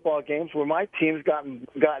watched football games where my team's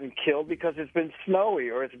gotten killed because it's been snowy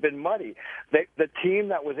or it's been muddy. The team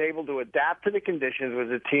that was able to adapt to the conditions was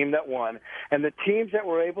the team that won, and the teams that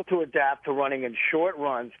were able to adapt to running in short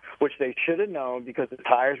runs, which they should have known because the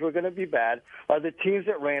tires were going to be bad, are the teams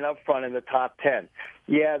that ran up front in the top 10.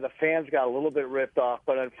 Yeah, the fans got a little bit ripped off,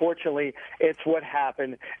 but unfortunately, it's what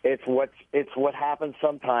happened. It's what happens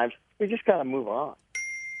sometimes. We just got to move on.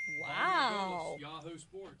 Wow. Yahoo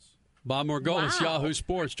Sports. Bob Margolis, Wow. Yahoo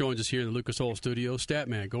Sports, joins us here in the Lucas Oil Studio.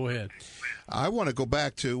 Statman, go ahead. I want to go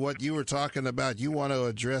back to what you were talking about. You want to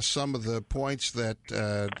address some of the points that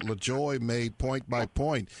LaJoy made point by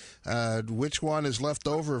point. Which one is left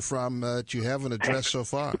over from that you haven't addressed so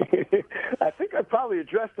far? I think I probably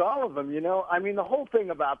addressed all of them. I mean, the whole thing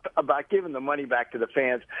about giving the money back to the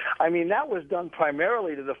fans, I mean, that was done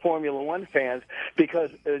primarily to the Formula One fans because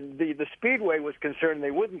the Speedway was concerned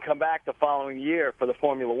they wouldn't come back the following year for the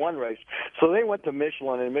Formula One race. So they went to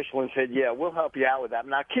Michelin, and Michelin said, yeah, we'll help you out with that.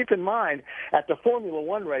 Now, keep in mind, at the Formula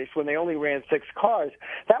One race, when they only ran 6 cars,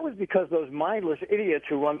 that was because those mindless idiots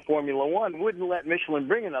who run Formula One wouldn't let Michelin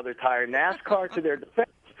bring another tire. NASCAR, to their defense,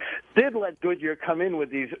 did let Goodyear come in with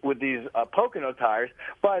these Pocono tires,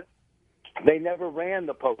 but they never ran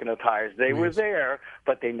the Pocono tires. They were there,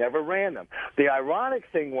 but they never ran them. The ironic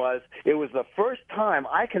thing was, it was the first time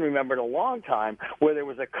I can remember in a long time where there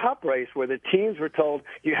was a cup race where the teams were told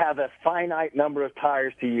you have a finite number of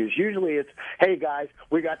tires to use. Usually it's, hey guys,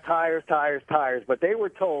 we got tires, but they were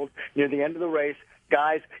told near the end of the race,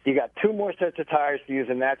 guys, you got 2 more sets of tires to use,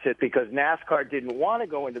 and that's it, because NASCAR didn't want to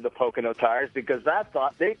go into the Pocono tires because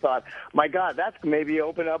they thought, my God, that's maybe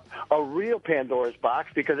open up a real Pandora's box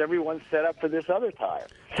because everyone's set up for this other tire.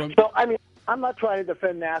 So, I mean, I'm not trying to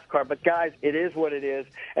defend NASCAR, but, guys, it is what it is,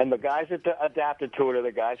 and the guys that adapted to it are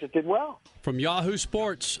the guys that did well. From Yahoo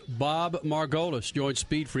Sports, Bob Margolis joins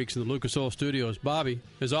Speed Freaks in the Lucas Oil Studios. Bobby,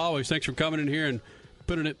 as always, thanks for coming in here and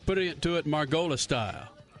putting it to it Margolis style.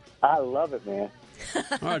 I love it, man. All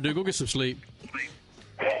right, dude, go get some sleep.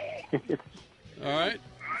 All right.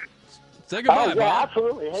 Say goodbye, Bob.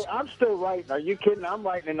 Absolutely. Hey, I'm still writing. Are you kidding? I'm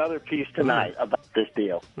writing another piece tonight about this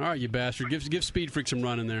deal. All right, you bastard. Give Speed Freak some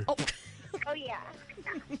run in there. Oh, yeah.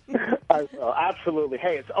 Absolutely.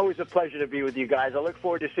 Hey, it's always a pleasure to be with you guys. I look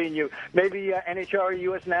forward to seeing you. Maybe NHL or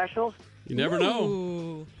U.S. Nationals? You never know.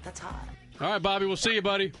 Ooh, that's hot. All right, Bobby, we'll see you,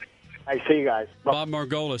 buddy. I see you guys. Bob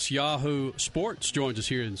Margolis, Yahoo Sports, joins us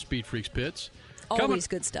here in Speed Freaks Pits. Always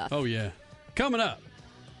good stuff. Oh, yeah. Coming up,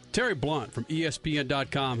 Terry Blunt from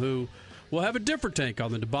ESPN.com, who will have a different take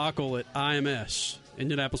on the debacle at IMS,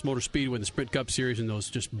 Indianapolis Motor Speedway, in the Sprint Cup Series, and those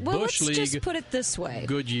just Busch League. Let's just put it this way.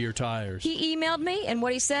 Goodyear tires. He emailed me, and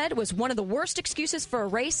what he said was one of the worst excuses for a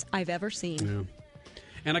race I've ever seen. Yeah.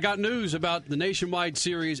 And I got news about the Nationwide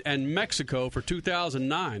Series and Mexico for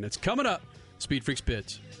 2009. That's coming up, Speed Freaks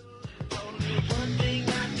Pits.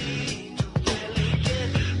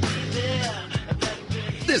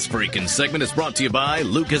 This freaking segment is brought to you by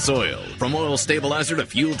Lucas Oil. From oil stabilizer to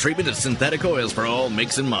fuel treatment to synthetic oils for all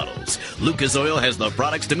makes and models, Lucas Oil has the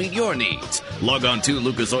products to meet your needs. Log on to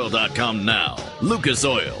lucasoil.com now. Lucas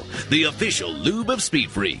Oil, the official lube of Speed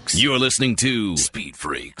Freaks. You're listening to Speed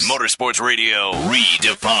Freaks, Motorsports Radio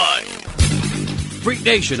Redefined. Freak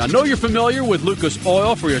Nation, I know you're familiar with Lucas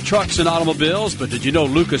Oil for your trucks and automobiles, but did you know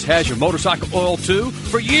Lucas has your motorcycle oil too?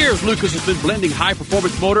 For years, Lucas has been blending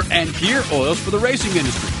high-performance motor and gear oils for the racing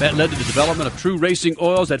industry. That led to the development of true racing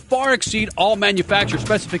oils that far exceed all manufacturer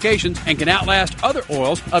specifications and can outlast other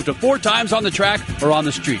oils up to 4 times on the track or on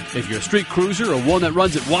the street. If you're a street cruiser or one that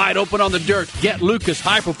runs it wide open on the dirt, get Lucas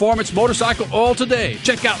high-performance motorcycle oil today.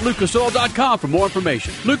 Check out lucasoil.com for more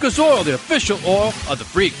information. Lucas Oil, the official oil of the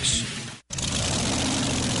freaks.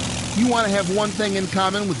 You want to have one thing in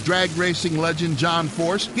common with drag racing legend John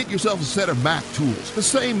Force? Get yourself a set of Mac tools. The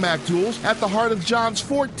same Mac tools at the heart of John's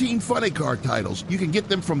 14 funny car titles. You can get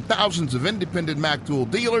them from thousands of independent Mac tool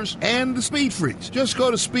dealers and the Speed Freaks. Just go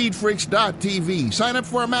to speedfreaks.tv, sign up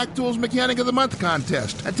for our Mac Tools Mechanic of the Month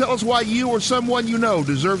contest, and tell us why you or someone you know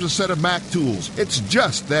deserves a set of Mac tools. It's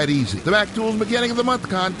just that easy. The Mac Tools Mechanic of the Month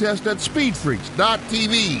contest at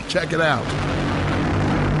speedfreaks.tv. Check it out.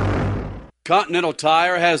 Continental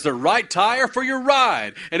Tire has the right tire for your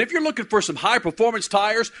ride. And if you're looking for some high-performance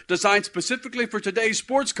tires designed specifically for today's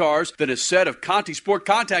sports cars, then a set of Conti Sport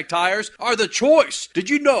Contact tires are the choice. Did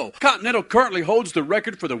you know Continental currently holds the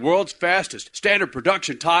record for the world's fastest standard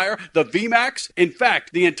production tire, the VMAX? In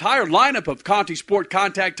fact, the entire lineup of Conti Sport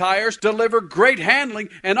Contact tires deliver great handling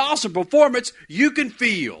and awesome performance you can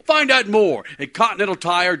feel. Find out more at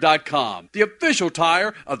ContinentalTire.com, the official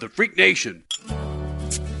tire of the Freak Nation.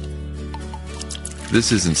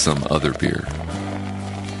 This isn't some other beer.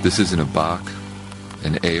 This isn't a bock,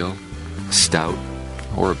 an ale, a stout,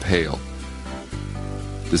 or a pale.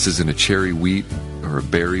 This isn't a cherry wheat or a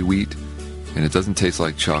berry wheat, and it doesn't taste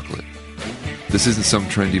like chocolate. This isn't some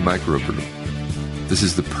trendy microbrew. This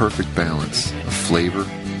is the perfect balance of flavor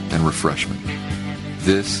and refreshment.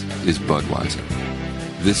 This is Budweiser.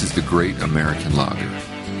 This is the Great American Lager.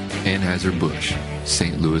 Anheuser-Busch,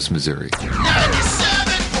 St. Louis, Missouri.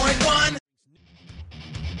 97.1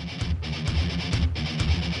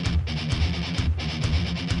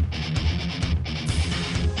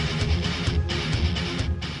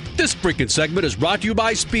 This freaking segment is brought to you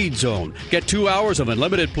by Speed Zone. Get 2 hours of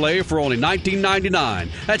unlimited play for only $19.99.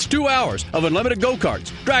 That's 2 hours of unlimited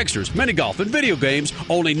go-karts, dragsters, mini-golf, and video games,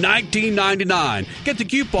 only $19.99. Get the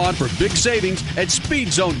coupon for big savings at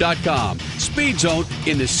SpeedZone.com. Speed Zone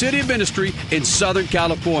in the City of Industry in Southern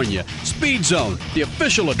California. Speed Zone, the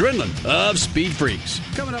official adrenaline of Speed Freaks.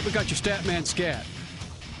 Coming up, we got your Statman Scat.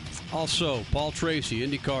 Also, Paul Tracy,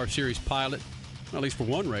 IndyCar Series pilot, at least for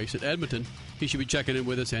one race at Edmonton. He should be checking in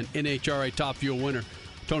with us. And NHRA Top Fuel winner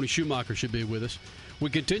Tony Schumacher should be with us.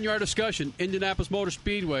 We continue our discussion. Indianapolis Motor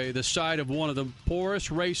Speedway, the site of one of the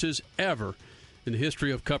poorest races ever in the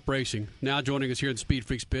history of Cup racing. Now joining us here in the Speed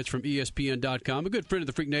Freaks pitch from ESPN.com, a good friend of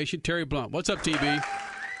the Freak Nation, Terry Blunt. What's up, TB?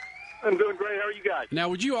 I'm doing great. How are you guys? Now,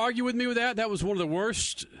 would you argue with me with that? That was one of the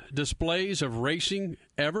worst displays of racing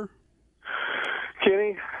ever?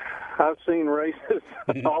 Kenny, I've seen races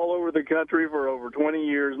all over the country for over 20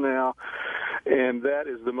 years now, and that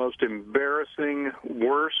is the most embarrassing,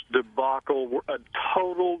 worst debacle, a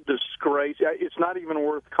total disgrace. It's not even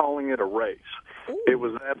worth calling it a race. It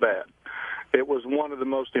was that bad. It was one of the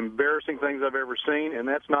most embarrassing things I've ever seen, and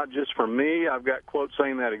that's not just from me. I've got quotes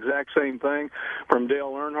saying that exact same thing from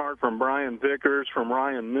Dale Earnhardt, from Brian Vickers, from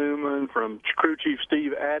Ryan Newman, from crew chief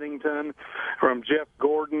Steve Addington, from Jeff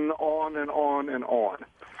Gordon, on and on and on.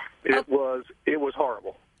 It was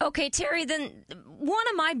horrible. Okay, Terry, then one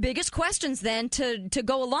of my biggest questions then to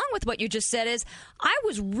go along with what you just said is I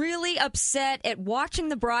was really upset at watching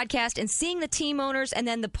the broadcast and seeing the team owners and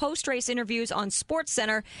then the post-race interviews on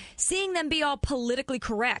SportsCenter, seeing them be all politically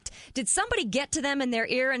correct. Did somebody get to them in their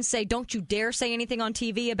ear and say, don't you dare say anything on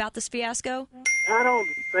TV about this fiasco? I don't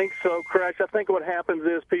think so, Crash. I think what happens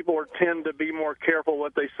is people tend to be more careful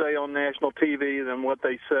what they say on national TV than what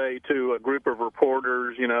they say to a group of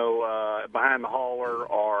reporters, behind the hauler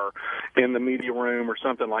or in the media room or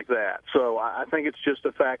something like that. So I think it's just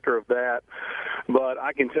a factor of that. But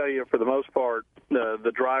I can tell you, for the most part,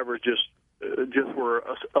 the drivers just were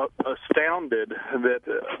astounded that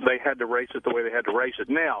they had to race it the way they had to race it.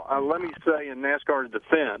 Now, let me say in NASCAR's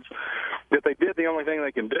defense that they did the only thing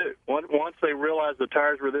they can do. Once they realized the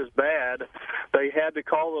tires were this bad, they had to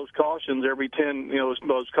call those cautions every 10,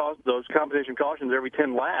 those competition cautions every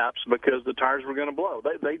 10 laps because the tires were going to blow.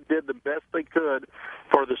 They did the best they could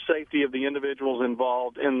for the safety of the individuals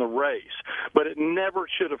involved in the race. But it never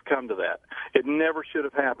should have come to that. It never should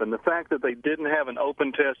have happened. The fact that they didn't have an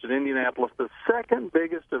open test at Indianapolis, the second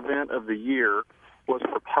biggest event of the year, was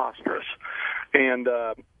preposterous. And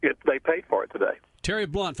they paid for it today. Terry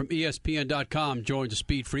Blunt from ESPN.com joins the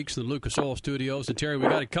Speed Freaks in the Lucas Oil Studios. And, Terry, we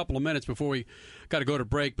got a couple of minutes before we got to go to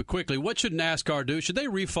break. But quickly, what should NASCAR do? Should they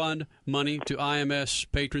refund money to IMS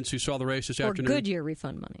patrons who saw the race this afternoon? Or Goodyear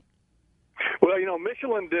refund money? Well,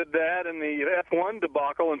 Michelin did that in the F1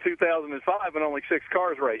 debacle in 2005 and only 6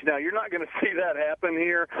 cars raced. Now, you're not going to see that happen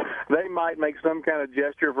here. They might make some kind of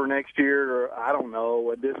gesture for next year or, I don't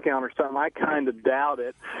know, a discount or something. I kind of doubt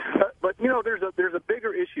it. But there's a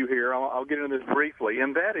bigger issue here. I'll get into this briefly,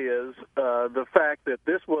 and that is the fact that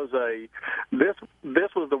this was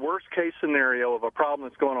the worst-case scenario of a problem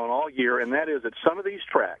that's going on all year, and that is at some of these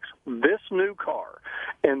tracks, this new car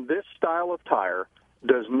and this style of tire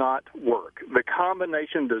does not work. The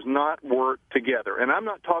combination does not work together. And I'm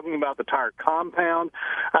not talking about the tire compound.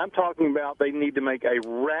 I'm talking about they need to make a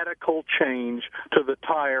radical change to the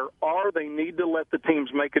tire, or they need to let the teams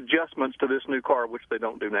make adjustments to this new car, which they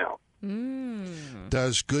don't do now.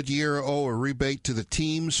 Does Goodyear owe a rebate to the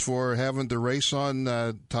teams for having to race on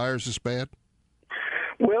tires this bad?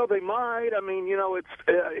 Well, they might. I mean,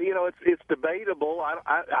 it's debatable.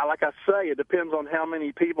 I like I say, it depends on how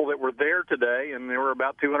many people that were there today, and there were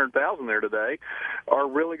about 200,000 there today, are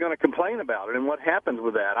really going to complain about it and what happens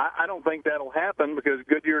with that. I don't think that'll happen because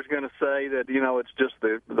Goodyear's going to say that it's just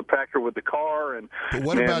the factor with the car. But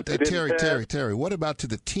what about Terry? What about to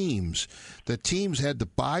the teams? The teams had to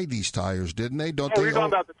buy these tires, didn't they? You're talking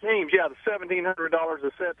about the teams? Yeah, the $1,700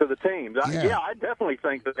 a set to the teams. I definitely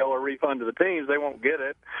think that they'll refund to the teams. They won't get it.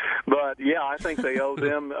 But, yeah, I think they owe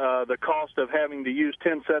them the cost of having to use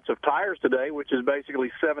 10 sets of tires today, which is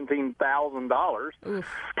basically $17,000.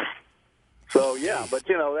 So, yeah, but,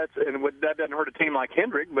 that doesn't hurt a team like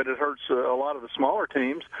Hendrick, but it hurts a lot of the smaller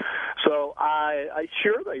teams. So I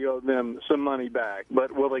sure they owe them some money back.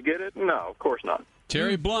 But will they get it? No, of course not.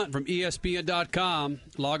 Terry Blunt from ESPN.com.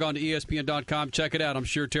 Log on to ESPN.com. Check it out. I'm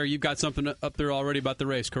sure, Terry, you've got something up there already about the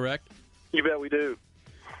race, correct? You bet we do.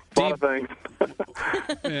 A lot of things.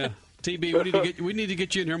 Yeah. TB, we need to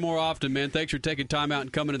get you in here more often, man. Thanks for taking time out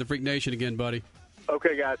and coming to the Freak Nation again, buddy.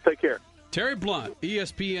 Okay, guys. Take care. Terry Blunt,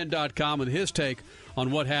 ESPN.com, with his take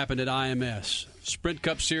on what happened at IMS. Sprint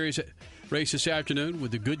Cup Series race this afternoon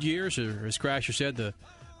with the good years, or as Crasher said, the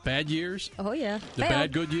bad years? Oh, yeah. The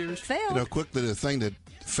bad good years? Failed. Quickly, the thing that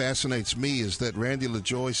fascinates me is that Randy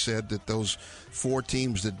LaJoie said that those 4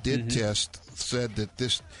 teams that did test said that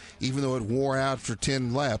this, even though it wore out for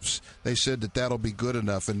 10 laps, they said that that'll be good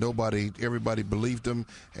enough, and everybody believed them,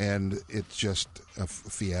 and it's just a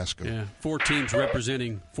fiasco. Yeah, 4 teams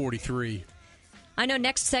representing 43. I know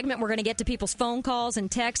next segment we're going to get to people's phone calls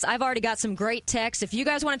and texts. I've already got some great texts. If you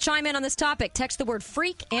guys want to chime in on this topic, text the word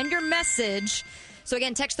freak and your message. So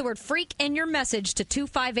again, text the word freak and your message to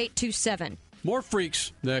 25827. More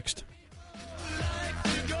freaks next.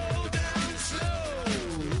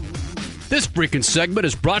 This freaking segment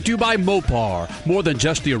is brought to you by Mopar. More than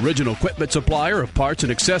just the original equipment supplier of parts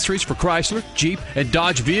and accessories for Chrysler, Jeep, and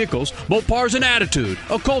Dodge vehicles, Mopar is an attitude,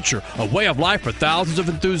 a culture, a way of life for thousands of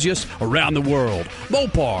enthusiasts around the world.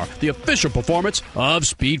 Mopar, the official performance of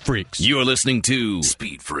Speed Freaks. You're listening to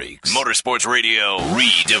Speed Freaks, Motorsports Radio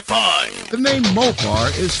Redefined. The name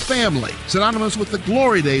Mopar is family, synonymous with the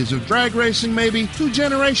glory days of drag racing maybe 2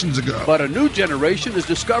 generations ago. But a new generation is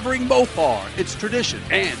discovering Mopar, its tradition,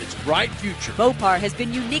 and its bright future. Mopar has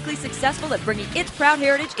been uniquely successful at bringing its proud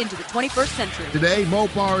heritage into the 21st century. Today,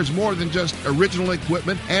 Mopar is more than just original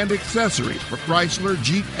equipment and accessories for Chrysler,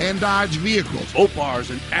 Jeep, and Dodge vehicles. Mopar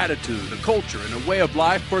is an attitude, a culture, and a way of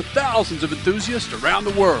life for thousands of enthusiasts around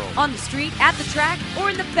the world. On the street, at the track,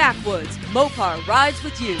 or in the backwoods, Mopar rides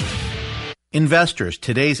with you. Investors,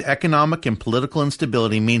 today's economic and political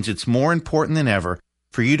instability means it's more important than ever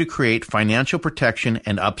for you to create financial protection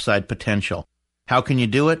and upside potential. How can you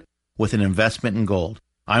do it? With an investment in gold.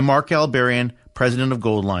 I'm Mark Albarian, president of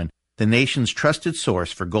Goldline, the nation's trusted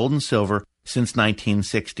source for gold and silver since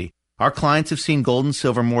 1960. Our clients have seen gold and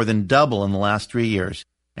silver more than double in the last 3 years,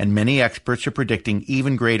 and many experts are predicting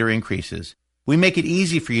even greater increases. We make it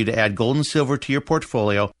easy for you to add gold and silver to your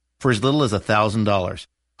portfolio for as little as $1,000.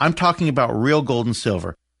 I'm talking about real gold and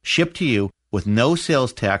silver, shipped to you with no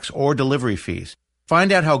sales tax or delivery fees.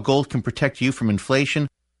 Find out how gold can protect you from inflation,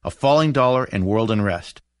 a falling dollar, and world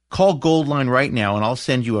unrest. Call Goldline right now, and I'll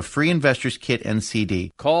send you a free investor's kit and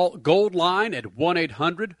CD. Call Goldline at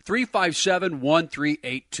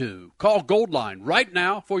 1-800-357-1382. Call Goldline right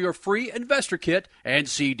now for your free investor kit and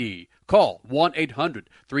CD. Call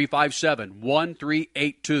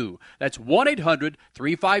 1-800-357-1382. That's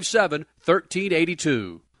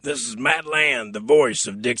 1-800-357-1382. This is Matt Land, the voice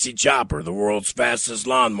of Dixie Chopper, the world's fastest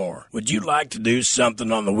lawnmower. Would you like to do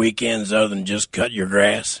something on the weekends other than just cut your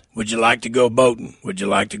grass? Would you like to go boating? Would you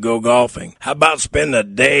like to go golfing? How about spend a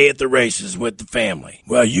day at the races with the family?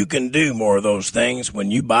 Well, you can do more of those things when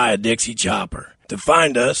you buy a Dixie Chopper. To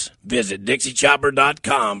find us, visit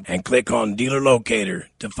DixieChopper.com and click on Dealer Locator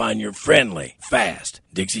to find your friendly, fast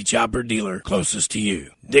Dixie Chopper dealer closest to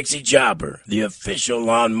you. Dixie Chopper, the official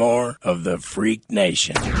lawnmower of the Freak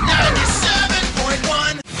Nation.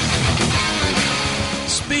 97.1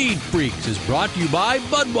 Speed Freaks is brought to you by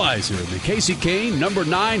Budweiser, the Casey Kane No.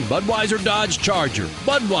 9 Budweiser Dodge Charger.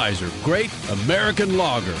 Budweiser, great American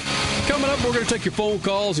lager. Coming up, we're going to take your phone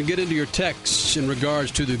calls and get into your texts in regards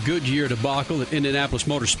to the Goodyear debacle at Indianapolis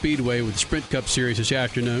Motor Speedway with the Sprint Cup Series this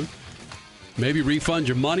afternoon. Maybe refund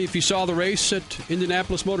your money if you saw the race at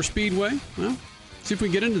Indianapolis Motor Speedway. Well, see if we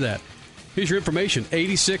can get into that. Here's your information.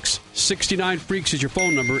 8669 Freaks is your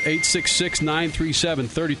phone number.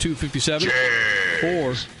 866-937-3257.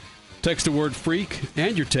 Or text the word freak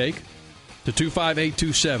and your take to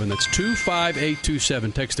 25827. That's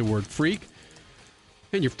 25827. Text the word freak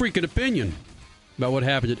and your freaking opinion about what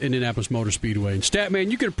happened at Indianapolis Motor Speedway. And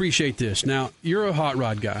Statman, you can appreciate this. Now, you're a hot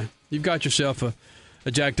rod guy. You've got yourself a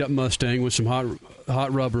jacked up Mustang with some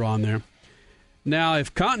hot rubber on there. Now,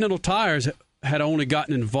 if Continental Tires had only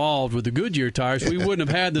gotten involved with the Goodyear tires, we wouldn't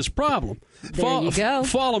have had this problem. There you go.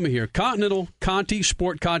 Follow me here. Conti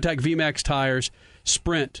Sport Contact VMAX tires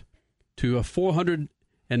sprint to a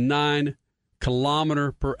 409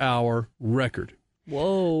 kilometer per hour record.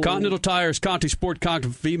 Whoa. Continental Tires Conti Sport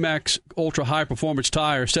Contact VMAX Ultra High Performance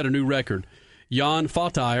tire set a new record. Jan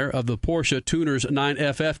Fatire of the Porsche Tuners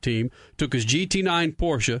 9FF team took his GT9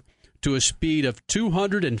 Porsche to a speed of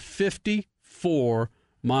 254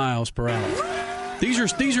 miles per hour. These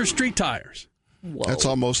are street tires. Whoa. That's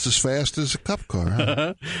almost as fast as a cup car.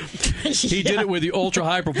 Huh? He did it with the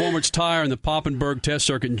ultra-high-performance tire in the Papenburg test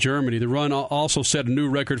circuit in Germany. The run also set a new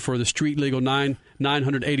record for the street-legal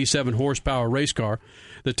 987-horsepower race car.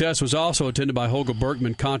 The test was also attended by Holger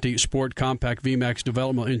Bergman, Conti Sport Compact VMAX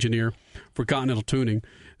development engineer for Continental Tuning.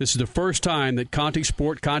 This is the first time that Conti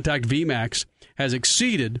Sport Contact VMAX has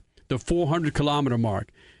exceeded the 400-kilometer mark.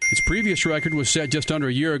 Its previous record was set just under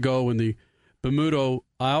a year ago when the Bermudo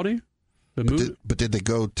Audi But did they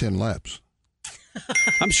go 10 laps?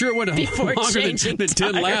 I'm sure it went longer than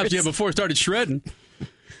 10 laps. Yeah, before it started shredding.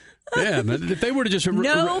 Yeah, but if they were to just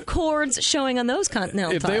no cords showing on those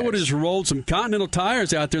Continental tires. If they would have just rolled some Continental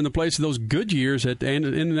tires out there in the place of those Goodyears at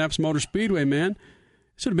Indianapolis Motor Speedway, man, it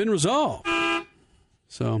should have been resolved.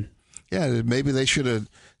 So, yeah, maybe they should have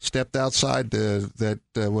stepped outside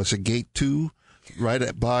was it Gate 2,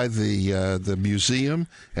 right by the museum,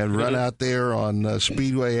 and run out there on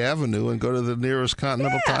Speedway Avenue and go to the nearest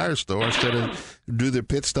Continental Tire store instead of do their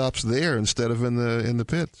pit stops there instead of in the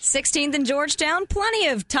pits. 16th and Georgetown, plenty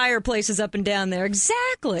of tire places up and down there.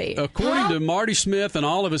 Exactly. According to Marty Smith and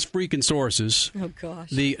all of his freaking sources,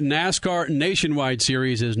 the NASCAR Nationwide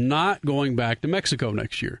Series is not going back to Mexico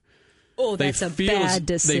next year. Oh, that's a bad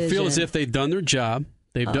decision. They feel as if they've done their job.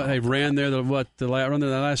 They've ran there the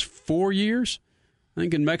last 4 years, I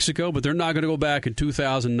think, in Mexico, but they're not going to go back in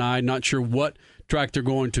 2009. Not sure what track they're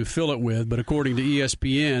going to fill it with, but according to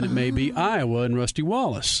ESPN, it may be Iowa and Rusty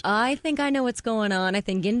Wallace. I think I know what's going on. I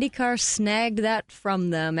think IndyCar snagged that from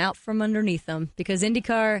them, out from underneath them, because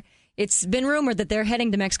IndyCar, it's been rumored that they're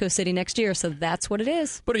heading to Mexico City next year, so that's what it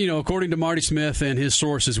is. But, according to Marty Smith and his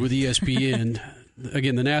sources with ESPN,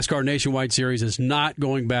 again, the NASCAR Nationwide Series is not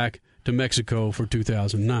going back to Mexico for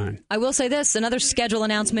 2009. I will say this, another schedule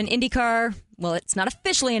announcement. IndyCar, well, it's not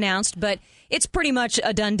officially announced, but it's pretty much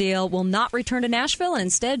a done deal. Will not return to Nashville, and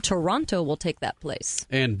instead Toronto will take that place.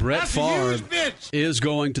 And Brett Favre is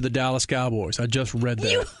going to the Dallas Cowboys. I just read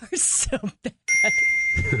that. You are so bad.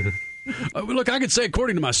 Look, I could say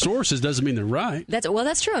according to my sources doesn't mean they're right.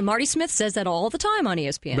 That's true. And Marty Smith says that all the time on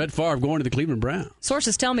ESPN. Brett Favre going to the Cleveland Browns.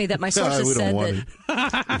 Sources tell me that my sources said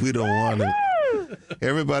that. We don't want it.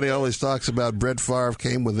 Everybody always talks about Brett Favre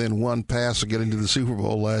came within one pass of getting to the Super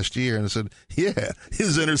Bowl last year, and I said, yeah,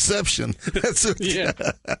 his interception. That's it. Yeah.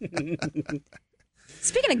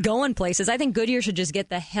 Speaking of going places, I think Goodyear should just get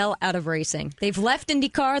the hell out of racing. They've left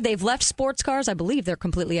IndyCar. They've left sports cars. I believe they're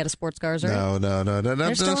completely out of sports cars, right? No.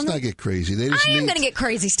 Let's not get crazy. They just I am going to get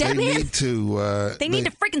crazy. Step in. They need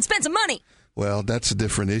to freaking spend some money. Well, that's a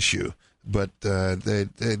different issue. But to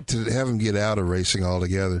have them get out of racing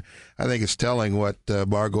altogether, I think it's telling what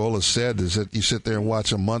Margolis said is that you sit there and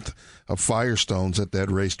watch a month of Firestones at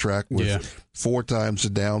that racetrack with 4 times the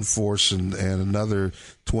downforce and another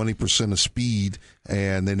 20% of speed,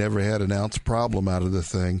 and they never had an ounce problem out of the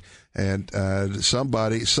thing. And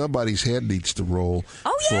somebody's head needs to roll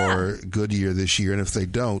for Goodyear this year, and if they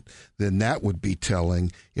don't, then that would be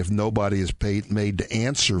telling. If nobody is made to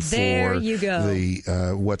answer for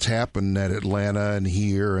the what's happened at Atlanta and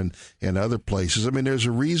here and other places. I mean, there's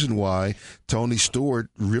a reason why Tony Stewart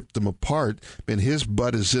ripped them apart. I mean, his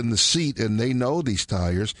butt is in the seat, and they know these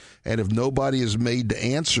tires. And if nobody is made to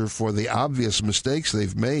answer for the obvious mistakes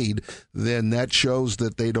they've made, then that shows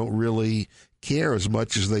that they don't really care as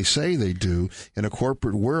much as they say they do. In a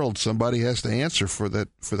corporate world, somebody has to answer for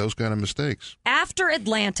those kind of mistakes. After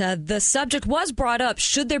Atlanta, the subject was brought up,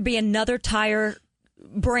 should there be another tire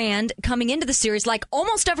brand coming into the series like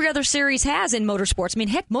almost every other series has in motorsports? I mean,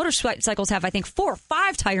 heck, motorcycles have, I think, 4 or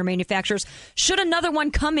 5 tire manufacturers. Should another one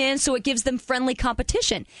come in so it gives them friendly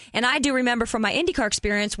competition? And I do remember from my IndyCar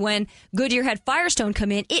experience when Goodyear had Firestone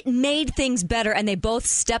come in, it made things better, and they both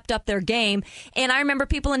stepped up their game. And I remember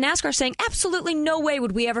people in NASCAR saying, absolutely no way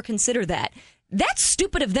would we ever consider that. That's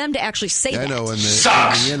stupid of them to actually say that. I know. In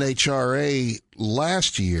the NHRA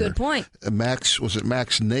last year, good point.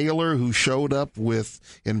 Max Naylor, who showed up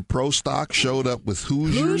in Pro Stock, showed up with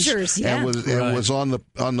Hoosiers, yeah. and was on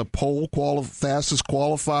the pole fastest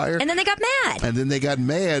qualifier. And then they got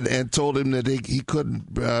mad. And told him that he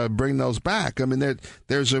couldn't bring those back. I mean,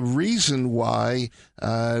 there's a reason why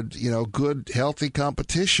good, healthy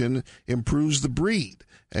competition improves the breed.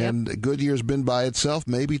 And Goodyear's been by itself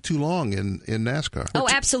maybe too long in NASCAR. Oh,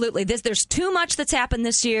 absolutely. There's too much that's happened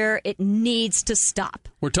this year. It needs to stop.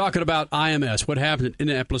 We're talking about IMS, what happened at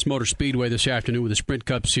Indianapolis Motor Speedway this afternoon with the Sprint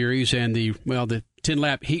Cup Series and the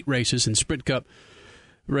 10-lap heat races and Sprint Cup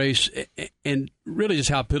race, and really just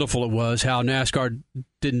how pitiful it was, how NASCAR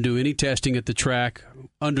didn't do any testing at the track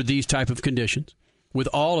under these type of conditions with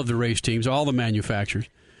all of the race teams, all the manufacturers.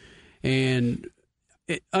 And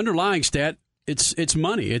underlying stat, it's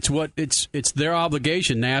money. It's their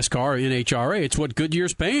obligation, NASCAR, NHRA. It's what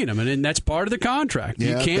Goodyear's paying them, and that's part of the contract.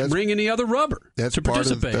 Yeah, you can't bring any other rubber to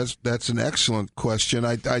participate. That's an excellent question.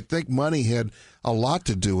 I think money had a lot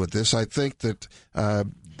to do with this. I think that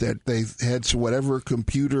that they had whatever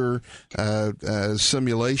computer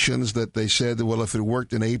simulations that they said that, well, if it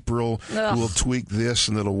worked in April, we'll tweak this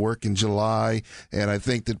and it'll work in July. And I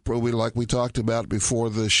think that probably, like we talked about before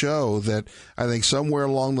the show, that I think somewhere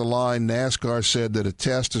along the line NASCAR said that a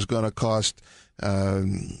test is going to cost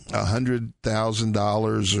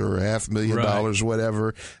 $100,000 or $500,000,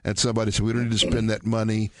 whatever, and somebody said we don't need to spend that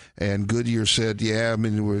money, and Goodyear said, yeah, I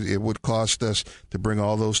mean it would cost us to bring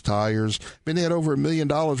all those tires. I mean they had over $1 million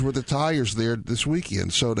worth of tires there this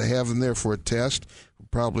weekend, so to have them there for a test,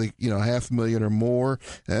 probably $500,000 or more,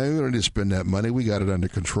 we don't need to spend that money. We got it under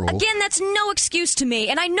control. Again, that's no excuse to me,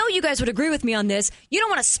 and I know you guys would agree with me on this. You don't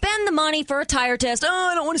want to spend the money for a tire test. Oh,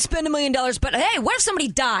 I don't want to spend $1 million. But hey, what if somebody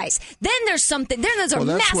dies? Then there's something. Then there's a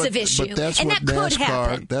massive issue, and that could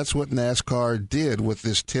happen. That's what NASCAR did with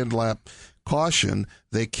this 10-lap caution.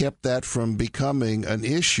 They kept that from becoming an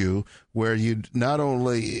issue where you not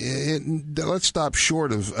only let's stop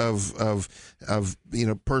short of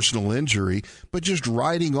personal injury, but just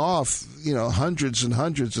writing off hundreds and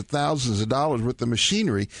hundreds of thousands of dollars worth of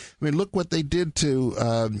machinery. I mean, look what they did to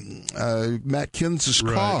Matt Kenseth's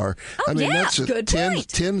car. I mean, that's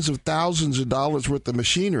tens of thousands of dollars worth of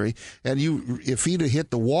machinery, and if he'd have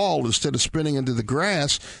hit the wall instead of spinning into the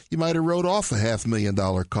grass, you might have wrote off a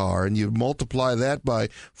 $500,000 car, and you multiply that by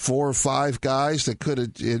 4 or 5 guys that could have,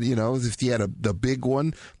 if you had the big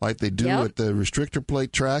one like they do at the restrictor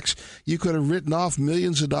plate tracks, you could have written off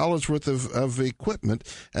millions of dollars worth of equipment,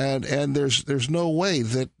 and there's no way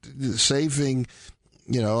that saving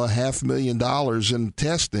 $500,000 in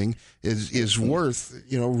testing is worth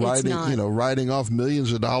writing off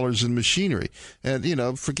millions of dollars in machinery.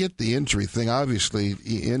 And forget the injury thing. Obviously,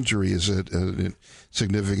 injury is a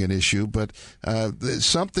significant issue, but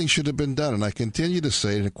something should have been done. And I continue to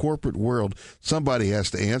say, in a corporate world, somebody has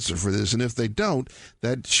to answer for this. And if they don't,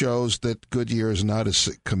 that shows that Goodyear is not as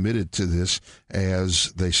committed to this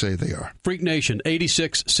as they say they are. Freak Nation,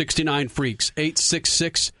 8669 Freaks,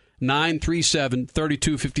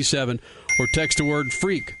 866-937-3257, or text the word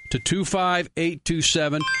FREAK to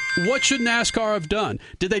 25827. What should NASCAR have done?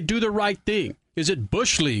 Did they do the right thing? Is it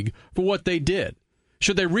Bush League for what they did?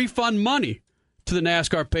 Should they refund money to the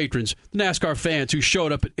NASCAR patrons, the NASCAR fans who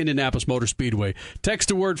showed up at Indianapolis Motor Speedway? Text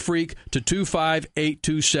the word FREAK to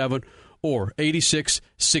 25827 or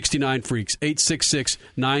 8669 Freaks,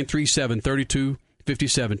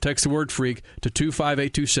 866-937-3257. Text the word FREAK to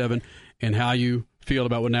 25827 and how you feel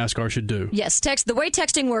about what NASCAR should do. Yes, text. The way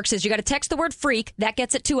texting works is you got to text the word freak. That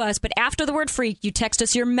gets it to us. But after the word freak, you text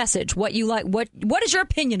us your message. What you like. What is your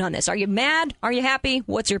opinion on this? Are you mad? Are you happy?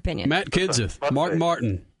 What's your opinion? Matt Kenseth, Mark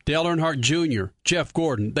Martin, Dale Earnhardt Jr., Jeff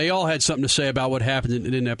Gordon. They all had something to say about what happened in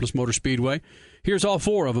Indianapolis Motor Speedway. Here's all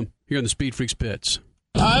 4 of them here in the Speed Freaks pits.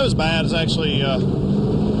 It was bad. It's actually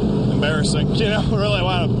embarrassing. Really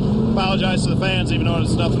want to apologize to the fans, even though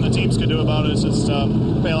there's nothing the teams could do about it. It's just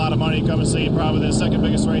pay a lot of money to come and see probably the second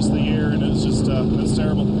biggest race of the year, and it's just it's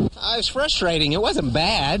terrible. It was frustrating. It wasn't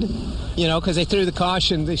bad, because they threw the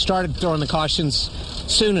caution. They started throwing the cautions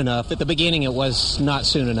soon enough. At the beginning, it was not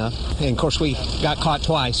soon enough, and of course we got caught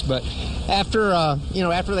twice. But after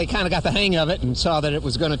after they kind of got the hang of it and saw that it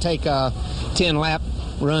was going to take 10 lap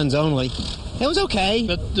runs only, it was okay.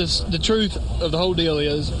 But the truth of the whole deal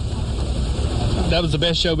is that was the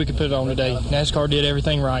best show we could put on today. NASCAR did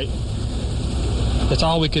everything right. That's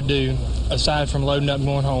all we could do, aside from loading up and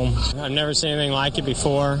going home. I've never seen anything like it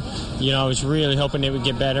before. I was really hoping it would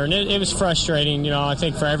get better. And it was frustrating, I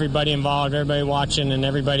think, for everybody involved, everybody watching, and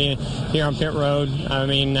everybody here on pit road. I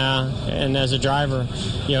mean, and as a driver,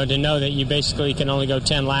 to know that you basically can only go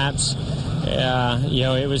 10 laps,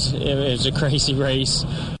 it was a crazy race.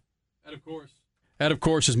 That, of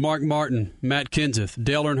course, is Mark Martin, Matt Kenseth,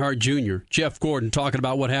 Dale Earnhardt Jr., Jeff Gordon talking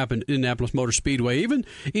about what happened in Indianapolis Motor Speedway. Even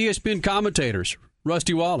ESPN commentators,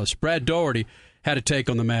 Rusty Wallace, Brad Doherty, had a take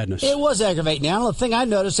on the madness. It was aggravating. Now, the thing I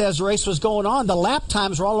noticed as the race was going on, the lap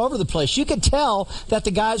times were all over the place. You could tell that the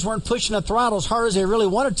guys weren't pushing the throttle as hard as they really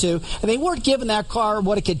wanted to, and they weren't giving that car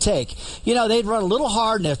what it could take. They'd run a little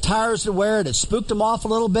hard, and their tires would wear it. It spooked them off a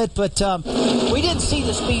little bit, but we didn't see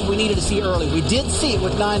the speed we needed to see early. We did see it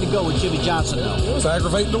with 9 to go with Jimmy Johnson, though. It was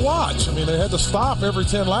aggravating to watch. I mean, they had to stop every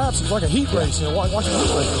 10 laps. It was like a heat race. Watching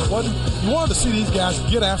this race. You wanted to see these guys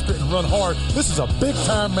get after it and run hard. This is a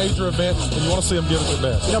big-time major event, and you want to see them give it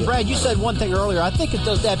their best. Brad, you said one thing earlier. I think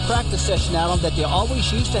that practice session, Adam, that they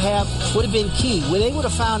always used to have would have been key. They would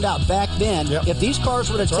have found out back then, if these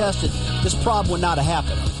cars would have tested, this problem would not have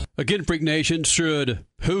happened. Again, Freak Nation, should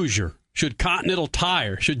Hoosier, should Continental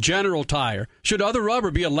Tire, should General Tire, should other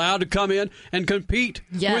rubber be allowed to come in and compete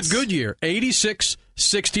with Goodyear? 8669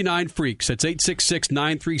 866-69-FREAKS. That's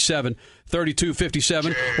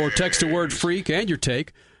 866-937-3257. Or text the word freak and your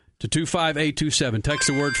take to 25827. Text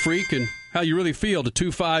the word freak and how you really feel to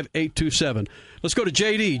 25827. Let's go to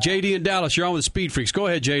JD. JD in Dallas. You're on with Speed Freaks. Go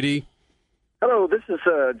ahead, JD. Hello, this is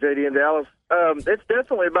JD in Dallas. It's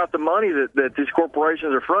definitely about the money that these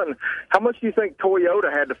corporations are fronting. How much do you think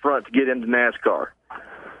Toyota had to front to get into NASCAR?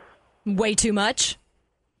 Way too much.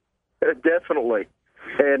 Definitely.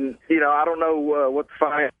 And, I don't know what the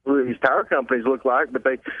finance of these tire companies look like, but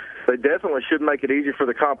they definitely should make it easier for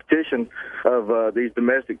the competition of these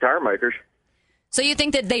domestic tire makers. So you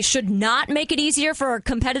think that they should not make it easier for a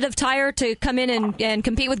competitive tire to come in and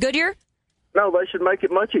compete with Goodyear? No, they should make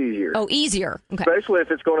it much easier. Oh, easier. Okay. Especially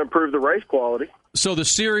if it's going to improve the race quality. So the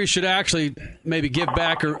series should actually maybe give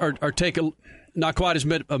back or take not quite as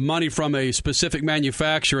much money from a specific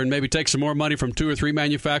manufacturer and maybe take some more money from 2 or 3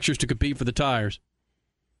 manufacturers to compete for the tires.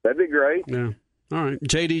 That'd be great. Yeah. All right.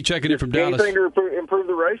 JD checking in from Dallas. Anything to improve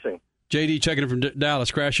the racing. JD checking in from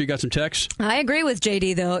Dallas. Crash, you got some texts? I agree with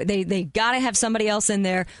JD, though. They got to have somebody else in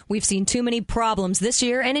there. We've seen too many problems this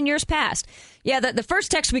year and in years past. Yeah, the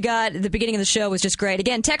first text we got at the beginning of the show was just great.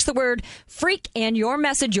 Again, text the word freak and your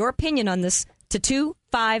message, your opinion on this to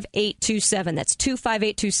 25827. That's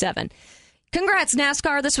 25827. Congrats,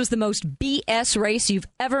 NASCAR. This was the most BS race you've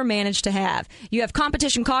ever managed to have. You have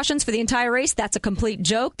competition cautions for the entire race. That's a complete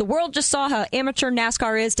joke. The world just saw how amateur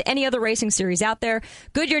NASCAR is to any other racing series out there.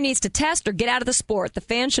 Goodyear needs to test or get out of the sport. The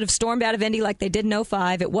fans should have stormed out of Indy like they did in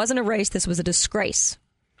 05. It wasn't a race. This was a disgrace.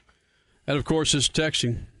 And, of course, is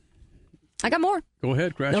texting. I got more. Go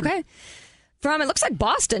ahead, Crash. Okay. It looks like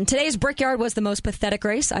Boston. Today's Brickyard was the most pathetic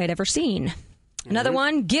race I had ever seen. Another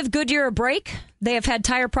one, give Goodyear a break. They have had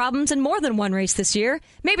tire problems in more than one race this year.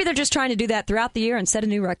 Maybe they're just trying to do that throughout the year and set a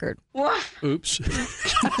new record. Oops.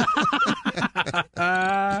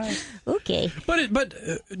 Okay.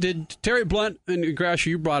 But did Terry Blunt and Crash,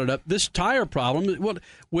 you brought it up, this tire problem,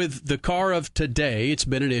 with the car of today, it's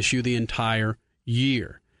been an issue the entire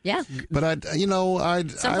year. Yeah. But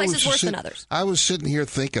some places worse than others. I was sitting here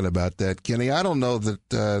thinking about that, Kenny. I don't know that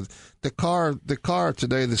the car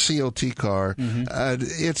today, the COT car,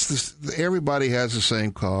 everybody has the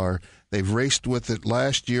same car. They've raced with it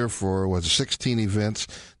last year for 16 events.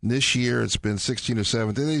 This year it's been 16 or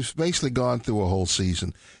 17. They've basically gone through a whole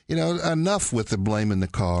season. Enough with the blaming the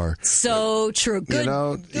car. So true. Good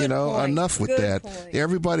point. Enough with that. Point.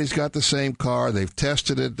 Everybody's got the same car. They've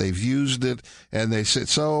tested it. They've used it. And they said,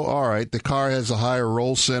 so, all right, the car has a higher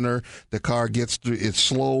roll center. The car it's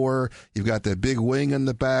slower. You've got that big wing in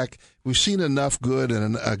the back. We've seen enough good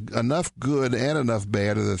and enough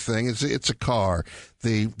bad of the thing. It's a car.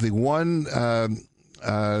 The one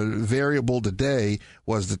variable today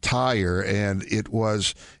was the tire, and it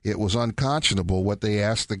was unconscionable what they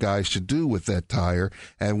asked the guys to do with that tire.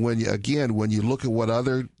 And when you look at what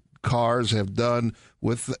other cars have done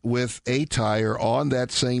with a tire on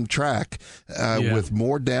that same track, with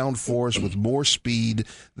more downforce, with more speed,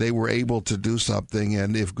 they were able to do something.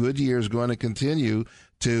 And if Goodyear is going to continue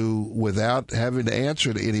without having to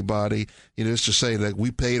answer to anybody, just to say that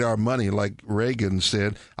we paid our money, like Reagan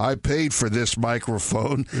said, I paid for this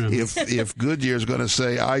microphone. Yeah. If Goodyear is going to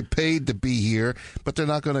say, I paid to be here, but they're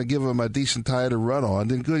not going to give them a decent tire to run on,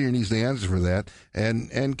 then Goodyear needs to answer for that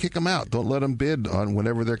and kick them out. Don't let them bid on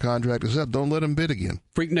whenever their contract is up. Don't let them bid again.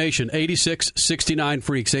 Freak Nation,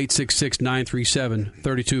 8669-FREAKS,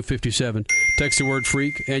 866-937-3257. Text the word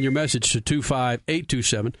freak and your message to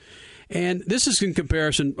 25827. And this is in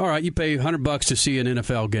comparison. All right, you pay $100 to see an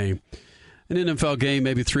NFL game. An NFL game,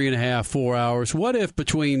 maybe 3.5, 4 hours. What if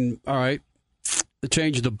between, the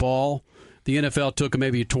change of the ball, the NFL took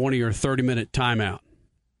maybe a 20 or 30-minute timeout?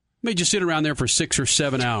 Made you sit around there for 6 or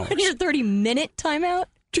 7 hours. 20 or 30-minute timeout?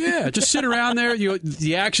 Yeah, just sit around there.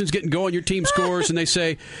 The action's getting going, your team scores, and they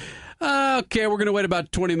say, okay, we're going to wait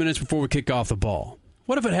about 20 minutes before we kick off the ball.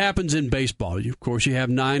 What if it happens in baseball? Of course, you have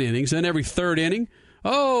 9 innings. Then every third inning,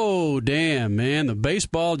 oh, damn, man, the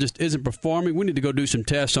baseball just isn't performing. We need to go do some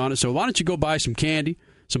tests on it. So why don't you go buy some candy,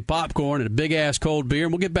 some popcorn, and a big-ass cold beer,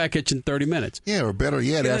 and we'll get back at you in 30 minutes. Yeah, or better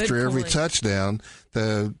yet, Good after every point. touchdown,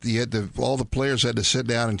 all the players had to sit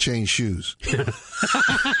down and change shoes.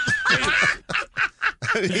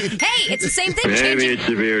 Hey, it's the same thing. Maybe it's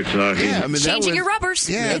severe talking. Yeah, Changing your rubbers.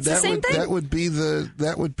 Yeah, it's the same thing. That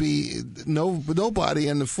would be nobody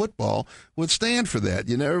in the football would stand for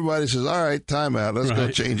that. Everybody says, all right, timeout. Let's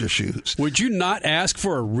go change your shoes. Would you not ask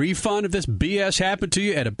for a refund if this BS happened to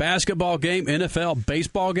you at a basketball game, NFL,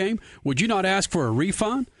 baseball game? Would you not ask for a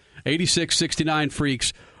refund?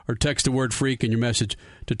 8669-FREAKS or text the word freak in your message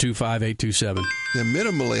to 25827. Now,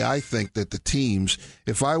 minimally, I think that the teams,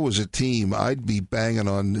 if I was a team, I'd be banging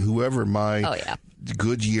on whoever my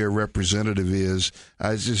Goodyear representative is.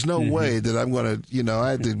 There's no way that I'm going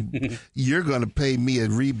to, you're going to pay me a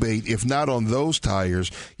rebate. If not on those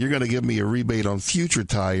tires, you're going to give me a rebate on future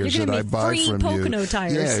tires that I buy from Pocono you.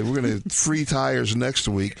 Tires. Yeah, we're going to free tires next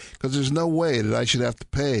week because there's no way that I should have to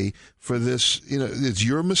pay for this. It's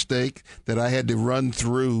your mistake that I had to run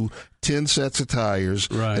through 10 sets of tires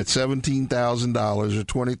at $17,000 or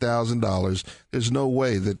 $20,000. There's no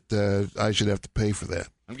way that I should have to pay for that.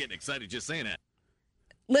 I'm getting excited just saying that.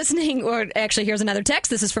 Listening, or actually, here's another text.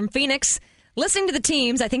 This is from Phoenix. Listening to the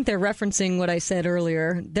teams, I think they're referencing what I said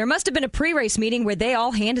earlier. There must have been a pre-race meeting where they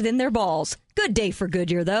all handed in their balls. Good day for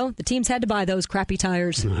Goodyear, though. The teams had to buy those crappy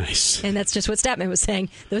tires. Nice. And that's just what Statman was saying.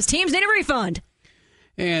 Those teams need a refund.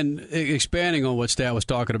 And expanding on what Stat was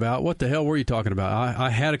talking about, what the hell were you talking about? I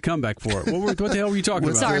had a comeback for it. What the hell were you talking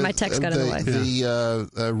about? Sorry, my text got in the way.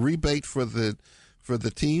 The rebate for the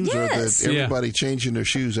teams, or that everybody changing their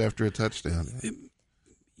shoes after a touchdown.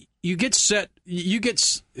 You get set. You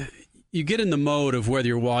get in the mode of whether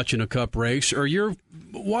you're watching a cup race or you're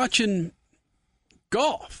watching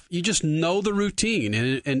golf. You just know the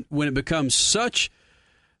routine, and when it becomes such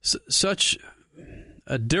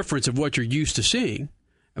a difference of what you're used to seeing.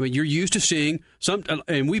 I mean, you're used to seeing some,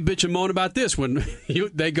 and we bitch and moan about this when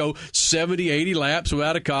they go 70, 80 laps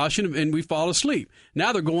without a caution, and we fall asleep.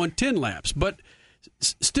 Now they're going 10 laps, but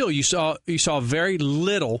still, you saw very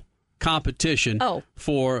little competition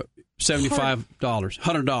for $75,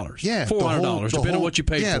 $100, yeah, $400, depending on what you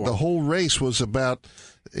paid for. Yeah, the whole race was about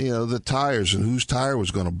the tires and whose tire was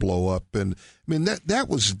going to blow up, and I mean that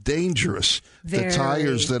was dangerous. Very. The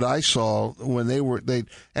tires that I saw when I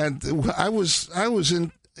was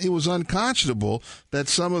in. It was unconscionable that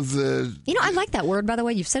some of the... I like that word, by the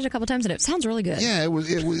way. You've said it a couple times, and it sounds really good. Yeah,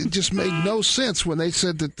 it just made no sense when they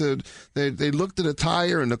said that they looked at a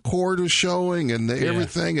tire and the cord was showing and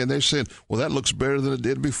everything, and they said, well, that looks better than it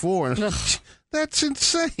did before. And that's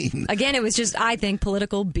insane. Again, it was just, I think,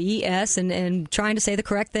 political BS and trying to say the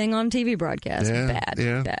correct thing on TV broadcast.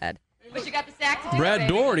 Bad. But you got the sack to do Brad it,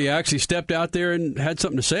 Doherty actually stepped out there and had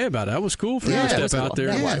something to say about it. That was cool for him to step out there.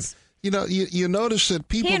 That was. You notice that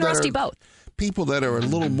people that are a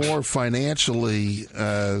little more financially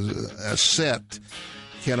set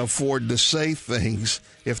can afford to say things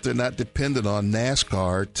if they're not dependent on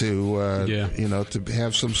NASCAR to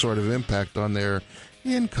have some sort of impact on their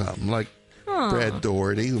income, like Brad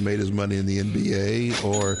Doherty, who made his money in the NBA,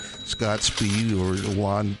 or Scott Speed or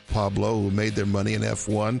Juan Pablo, who made their money in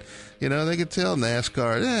F1. They could tell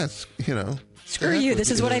NASCAR, screw you. This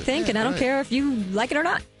is what I think, and I don't care if you like it or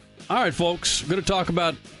not. All right, folks, we're going to talk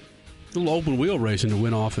about a little open wheel racing that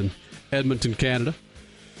went off in Edmonton, Canada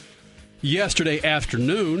yesterday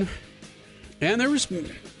afternoon, and there was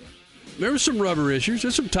some rubber issues.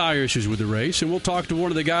 There's some tire issues with the race, and we'll talk to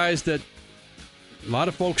one of the guys that a lot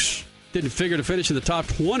of folks didn't figure to finish in the top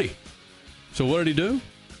 20. So what did he do?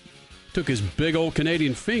 Took his big old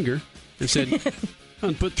Canadian finger and said,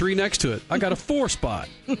 and put 3 next to it. I got a 4 spot.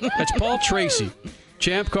 That's Paul Tracy,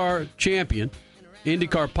 Champ Car champion,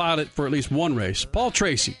 IndyCar pilot for at least one race. Paul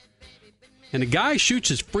Tracy. And the guy shoots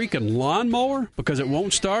his freaking lawnmower because it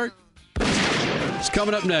won't start. It's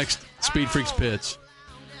coming up next. Speed Freaks Pits.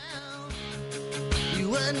 You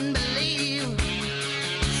wouldn't believe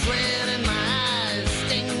sweat in my eyes,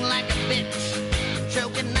 sting like a bitch,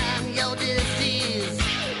 choking on your disease.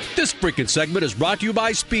 This freaking segment is brought to you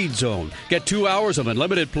by Speed Zone. Get 2 hours of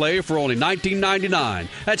unlimited play for only $19.99.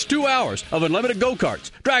 That's 2 hours of unlimited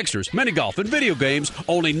go-karts, dragsters, mini-golf, and video games,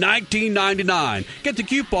 only $19.99. Get the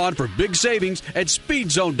coupon for big savings at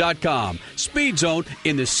SpeedZone.com. Speed Zone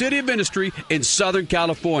in the City of Industry in Southern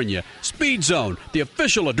California. Speed Zone, the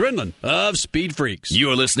official adrenaline of Speed Freaks.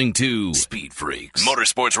 You're listening to Speed Freaks,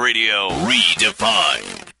 Motorsports Radio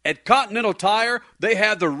Redefined. At Continental Tire, they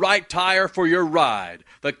have the right tire for your ride.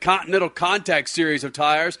 The Continental Contact series of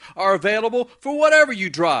tires are available for whatever you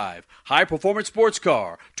drive. High-performance sports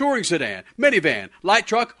car, touring sedan, minivan, light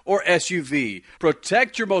truck, or SUV.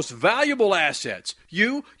 Protect your most valuable assets,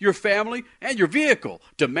 you, your family, and your vehicle.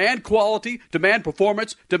 Demand quality, demand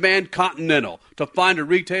performance, demand Continental. To find a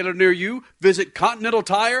retailer near you, visit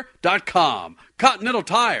ContinentalTire.com. Continental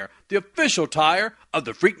Tire, the official tire of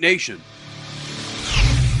the Freak Nation.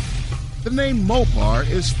 The name Mopar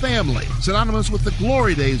is family, synonymous with the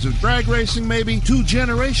glory days of drag racing maybe 2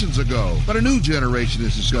 generations ago. But a new generation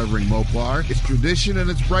is discovering Mopar, its tradition,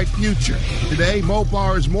 and its bright future. Today,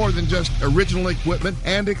 Mopar is more than just original equipment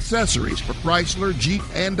and accessories for Chrysler, Jeep,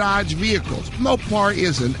 and Dodge vehicles. Mopar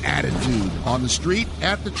is an attitude on the street,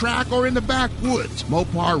 at the track, or in the backwoods.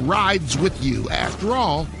 Mopar rides with you. After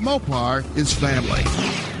all, Mopar is family.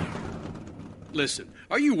 Listen,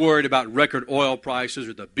 are you worried about record oil prices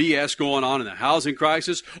or the BS going on in the housing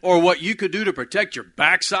crisis or what you could do to protect your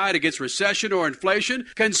backside against recession or inflation?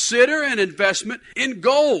 Consider an investment in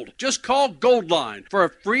gold. Just call Goldline for a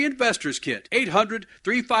free investor's kit.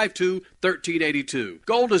 800-352-1382.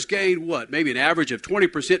 Gold has gained maybe an average of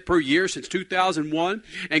 20% per year since 2001,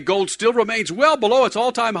 and gold still remains well below its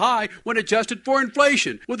all-time high when adjusted for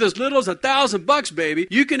inflation. With as little as $1,000, baby,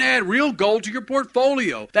 you can add real gold to your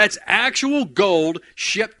portfolio. That's actual gold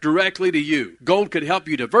shipped directly to you. Gold can help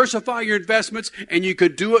you diversify your investments, and you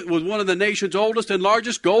could do it with one of the nation's oldest and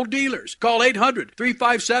largest gold dealers. Call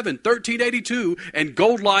 800-357-1382, and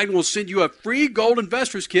Goldline will send you a free gold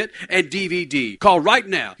investor's kit and DVD. Call right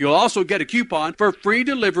now. You'll also get a coupon for free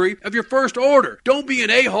delivery of your first order. Don't be an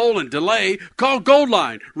a-hole and delay. Call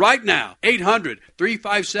Goldline right now.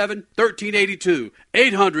 800-357-1382.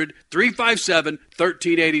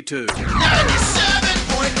 800-357-1382.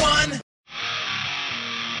 97.1.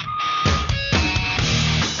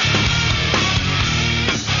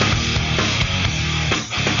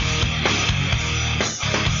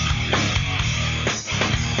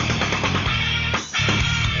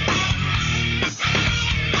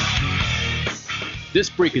 This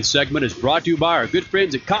freaking segment is brought to you by our good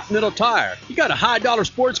friends at Continental Tire. You got a high-dollar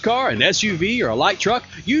sports car, an SUV, or a light truck?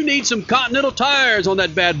 You need some Continental Tires on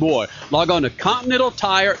that bad boy. Log on to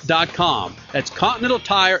ContinentalTire.com. That's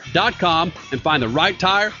ContinentalTire.com and find the right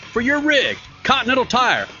tire for your rig. Continental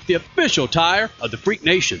Tire, the official tire of the Freak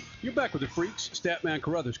Nation. You're back with the Freaks. Statman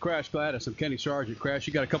Carruthers, Crash Gladys, I'm Kenny Sargent. Crash,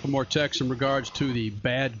 you got a couple more texts in regards to the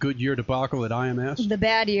bad Goodyear debacle at IMS? The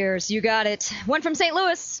bad years, you got it. One from St.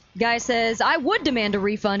 Louis. Guy says, I would demand a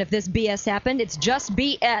refund if this BS happened. It's just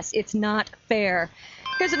BS. It's not fair.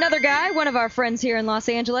 Here's another guy, one of our friends here in Los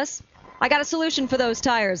Angeles. I got a solution for those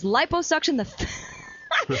tires. Liposuction the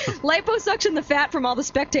fat from all the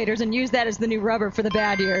spectators and use that as the new rubber for the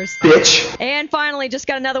bad years. Bitch. And finally, just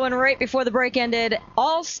got another one right before the break ended.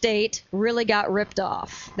 Allstate really got ripped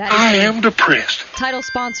off. That is I am depressed. Title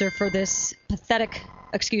sponsor for this pathetic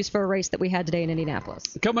excuse for a race that we had today in Indianapolis.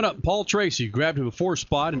 Coming up, Paul Tracy grabbed him a 4th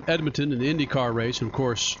spot in Edmonton in the IndyCar race, and of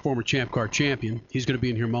course, former Champ Car champion. He's going to be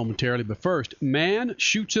in here momentarily, but first, man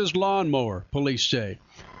shoots his lawnmower, police say.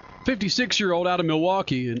 56-year-old out of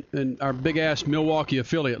Milwaukee, and our big-ass Milwaukee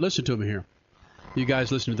affiliate. Listen to him here. You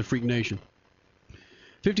guys listen to the Freak Nation.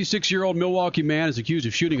 56-year-old Milwaukee man is accused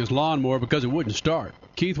of shooting his lawnmower because it wouldn't start.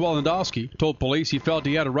 Keith Walendowski told police he felt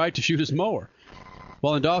he had a right to shoot his mower.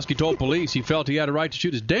 Walendowski told police he felt he had a right to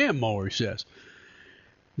shoot his damn mower, he says.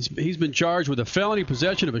 He's been charged with a felony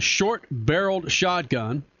possession of a short-barreled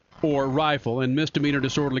shotgun or rifle and misdemeanor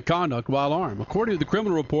disorderly conduct while armed. According to the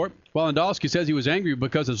criminal report, Walendowski says he was angry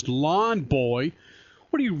because his lawn boy,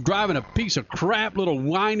 what are you driving a piece of crap little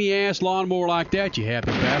whiny-ass lawnmower like that, you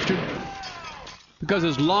happy bastard? Because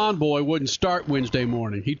his lawn boy wouldn't start Wednesday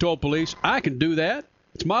morning. He told police, I can do that.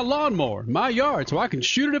 It's my lawnmower, my yard, so I can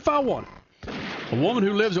shoot it if I want it. A woman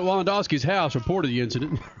who lives at Walendowski's house reported the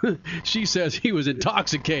incident. She says he was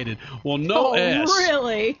intoxicated. Well, no S.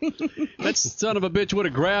 Really? That son of a bitch would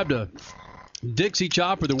have grabbed a Dixie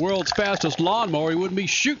chopper, the world's fastest lawnmower. He wouldn't be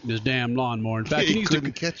shooting his damn lawnmower. In fact, he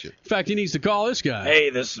couldn't catch it. In fact, he needs to call this guy. Hey,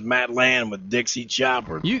 this is Matt Land with Dixie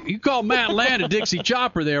Chopper. You call Matt Land a Dixie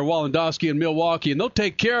Chopper there, Walendowski in Milwaukee, and they'll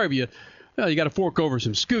take care of you. Well, you got to fork over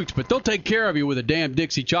some scoots, but they'll take care of you with a damn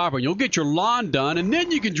Dixie chopper, and you'll get your lawn done, and then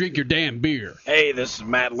you can drink your damn beer. Hey, this is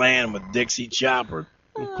Matt Land with Dixie Chopper.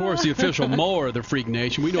 Of course, the official mower of the Freak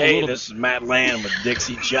Nation. We know hey, a little... this is Matt Land with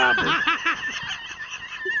Dixie Chopper.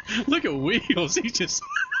 Look at Wheels. He's just...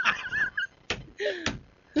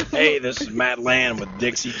 Hey, this is Matt Land with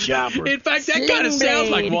Dixie Chopper. In fact, that kind of sounds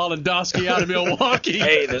like Walendowski out of Milwaukee.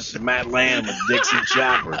 Hey, this is Matt Land with Dixie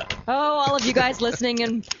Chopper. Oh, all of you guys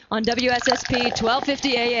listening on WSSP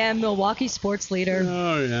 1250 AM, Milwaukee sports leader.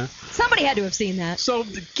 Oh, yeah. Somebody had to have seen that. So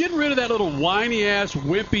get rid of that little whiny-ass,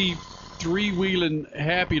 wimpy, three-wheeling,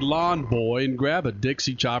 happy lawn boy and grab a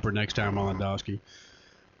Dixie chopper next time, Walendowski.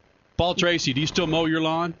 Paul Tracy, do you still mow your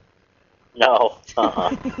lawn? No.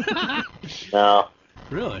 No.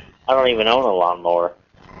 Really? I don't even own a lawnmower.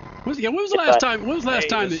 When was the last time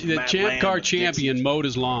the Champ Car champion mowed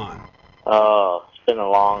his lawn? Oh, it's been a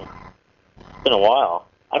while.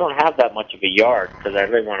 I don't have that much of a yard because I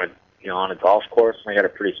live on a on a golf course, and I got a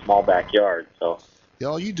pretty small backyard. So Yeah,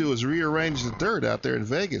 all you do is rearrange the dirt out there in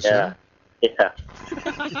Vegas. yeah, Huh?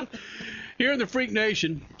 yeah. Here in the Freak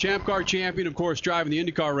Nation, Champ Car champion, of course, driving the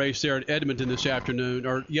IndyCar race there at Edmonton this afternoon,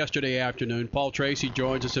 or yesterday afternoon. Paul Tracy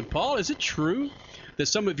joins us. And Paul, is it true that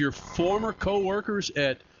some of your former co-workers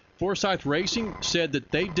at Forsyth Racing said that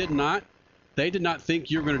they did not think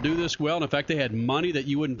you were going to do this well, and in fact they had money that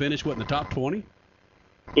you wouldn't finish in the top 20?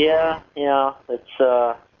 Yeah, it's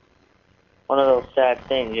one of those sad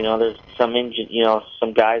things. There's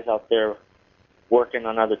some guys out there working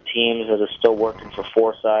on other teams that are still working for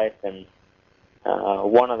Forsyth, and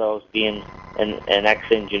one of those being an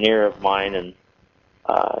ex-engineer of mine, and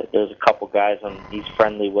there's a couple guys he's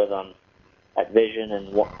friendly with at Vision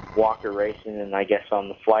and Walker Racing, and I guess on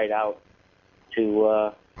the flight out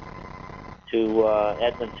to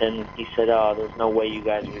Edmonton, he said, "Oh, there's no way you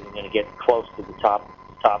guys are even going to get close to the top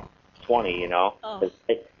 20,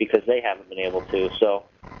 because they haven't been able to." So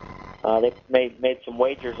they made some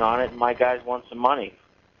wagers on it, and my guys won some money.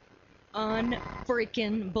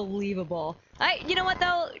 Unfreaking believable. You know what,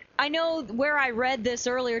 though? I know where I read this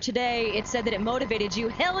earlier today, it said that it motivated you.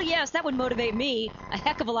 Hell yes, that would motivate me a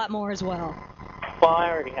heck of a lot more as well. Well,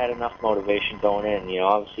 I already had enough motivation going in.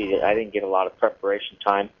 Obviously I didn't get a lot of preparation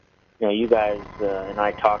time. You guys and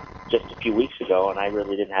I talked just a few weeks ago, and I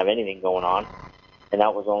really didn't have anything going on. And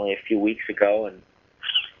that was only a few weeks ago. And,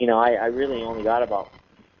 I really only got about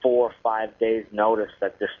 4 or 5 days notice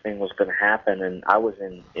that this thing was going to happen. And I was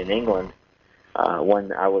in England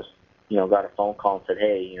when I was, got a phone call and said,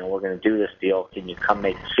 "Hey, we're going to do this deal. Can you come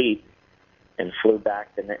make a seat?" And flew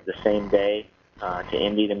back the same day to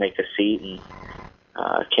Indy to make a seat, and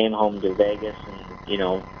came home to Vegas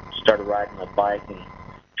and, started riding my bike and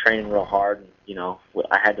training real hard. And,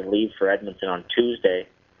 I had to leave for Edmonton on Tuesday.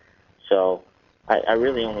 So I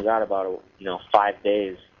really only got about 5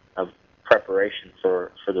 days of preparation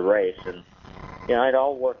for the race, and it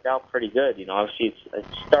all worked out pretty good. Obviously it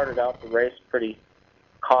started out the race pretty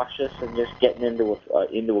cautious and just getting into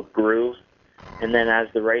a groove, and then as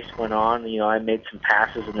the race went on, I made some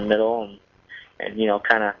passes in the middle and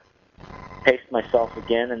kind of paced myself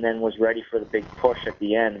again, and then was ready for the big push at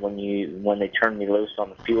the end when they turned me loose on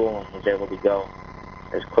the fuel and was able to go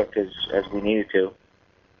as quick as we needed to.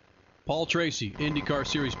 Paul Tracy, IndyCar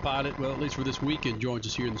Series pilot, well, at least for this weekend, joins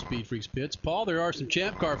us here in the Speed Freaks pits. Paul, there are some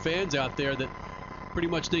Champ Car fans out there that pretty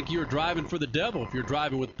much think you're driving for the devil if you're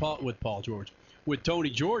driving with Tony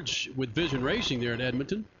George with Vision Racing there at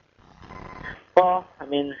Edmonton. Well, I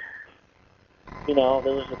mean, there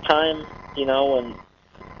was a time, when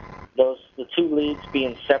the two leads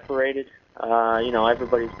being separated,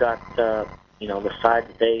 everybody's got the side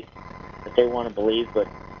that they want to believe, but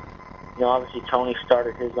obviously Tony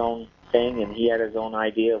started his own thing, and he had his own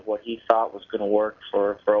idea of what he thought was going to work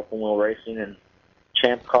for open wheel racing, and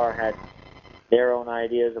Champ Car had their own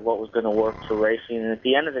ideas of what was going to work for racing. And at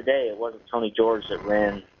the end of the day, it wasn't Tony George that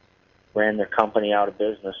ran their company out of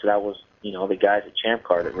business. That was the guys at Champ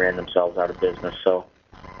Car that ran themselves out of business. So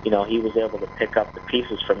he was able to pick up the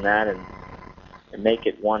pieces from that and make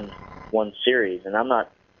it one series. And I'm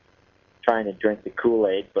not trying to drink the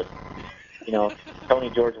Kool-Aid, but Tony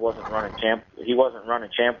George wasn't running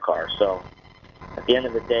Champ Car. So at the end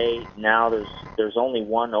of the day, now there's only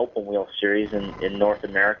one open wheel series in North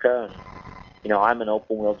America, and I'm an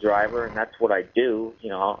open wheel driver, and that's what I do.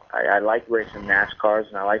 I like racing NASCARs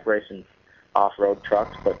and I like racing off-road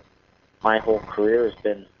trucks, but my whole career has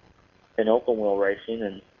been open wheel racing,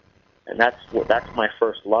 and that's my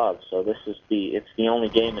first love. So it's the only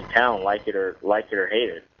game in town, like it or hate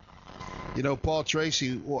it. Paul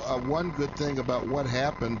Tracy, one good thing about what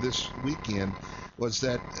happened this weekend was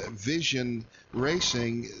that Vision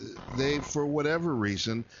Racing, they, for whatever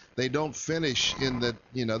reason, they don't finish in the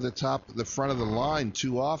the front of the line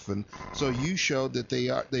too often. So you showed that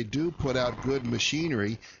they do put out good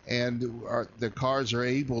machinery, and the cars are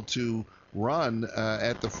able to run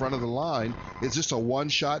at the front of the line. Is this a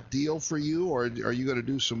one-shot deal for you, or are you going to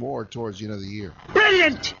do some more towards the end of the year?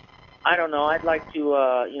 Brilliant! I don't know. I'd like to,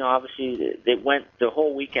 obviously the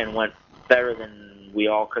whole weekend went better than we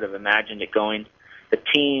all could have imagined it going. The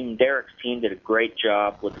team, Derek's team, did a great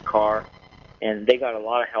job with the car, and they got a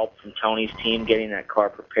lot of help from Tony's team getting that car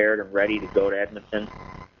prepared and ready to go to Edmonton.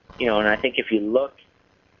 And I think if you look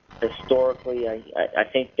historically, I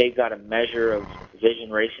think they've got a measure of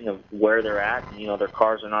Vision Racing of where they're at, and, their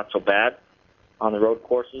cars are not so bad on the road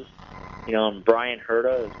courses. And Brian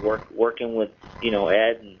Herta is working with,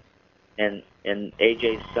 Ed and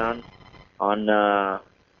AJ's son on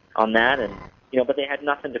that, and but they had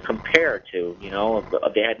nothing to compare to.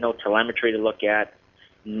 They had no telemetry to look at.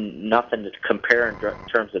 nothing to compare in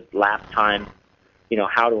terms of lap time,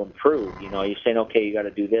 how to improve. You're saying, okay, you got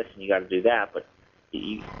to do this and you got to do that, but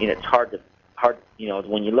it's hard,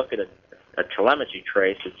 when you look at a telemetry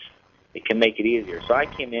trace, it can make it easier. So I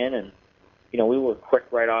came in and, we were quick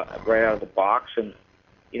right out of the box, and,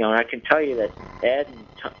 and I can tell you that Ed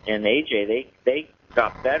and AJ, they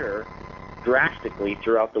got better drastically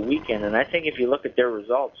throughout the weekend, and I think if you look at their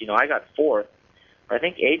results, I got 4th, I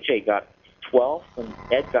think AJ got 12th and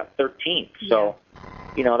Ed got 13th. So,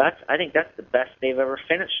 I think that's the best they've ever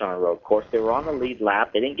finished on a road course. They were on the lead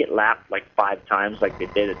lap. They didn't get lapped like 5 times like they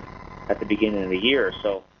did at the beginning of the year.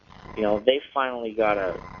 So, they finally got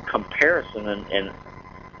a comparison and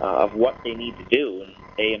of what they need to do, and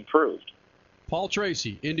they improved. Paul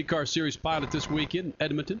Tracy, IndyCar Series pilot this weekend,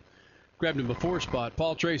 Edmonton. Grabbed him before spot.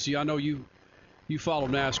 Paul Tracy, I know you follow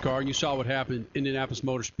NASCAR, and you saw what happened in Indianapolis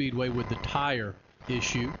Motor Speedway with the tire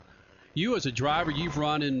issue. You as a driver, you've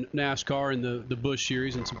run in NASCAR in the Busch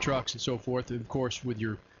Series and some trucks and so forth, and of course with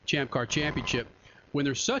your Champ Car Championship. When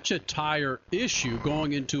there's such a tire issue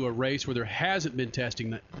going into a race where there hasn't been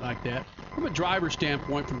testing like that, from a driver's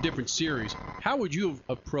standpoint from different series, how would you have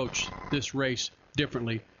approached this race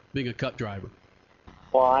differently being a Cup driver?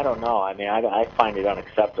 Well, I don't know. I mean, I find it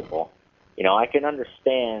unacceptable. I can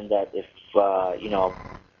understand that if, the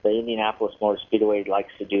Indianapolis Motor Speedway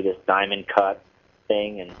likes to do this diamond cut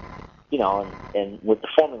thing, and, and with the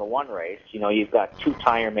Formula One race, you've got 2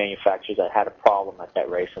 tire manufacturers that had a problem at that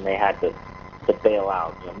race, and they had to bail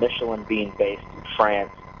out. Michelin being based in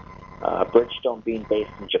France, Bridgestone being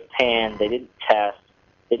based in Japan. They didn't test.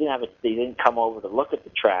 They didn't come over to look at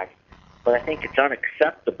the track. But I think it's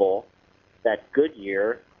unacceptable that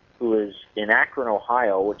Goodyear, who is in Akron,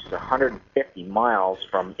 Ohio, which is 150 miles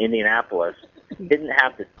from Indianapolis, didn't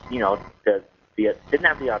have didn't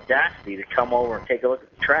have the audacity to come over and take a look at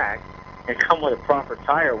the track and come with a proper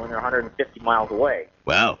tire when they're 150 miles away.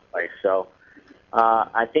 Wow. So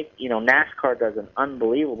I think, NASCAR does an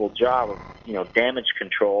unbelievable job of, damage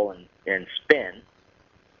control and spin.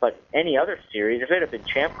 But any other series, if it had been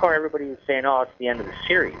Champ Car, everybody was saying, oh, it's the end of the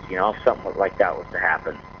series, if something like that was to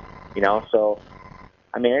happen. So,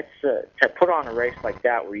 I mean, it's to put on a race like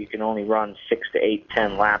that where you can only run 6 to 8,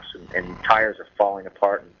 10 laps and tires are falling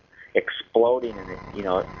apart and exploding, and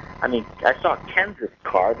I mean, I saw Ken's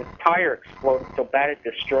car, the tire exploded so bad it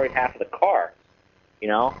destroyed half of the car,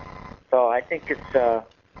 So I think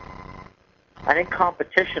I think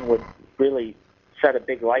competition would really set a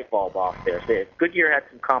big light bulb off there. If Goodyear had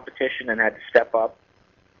some competition and had to step up,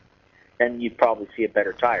 then you'd probably see a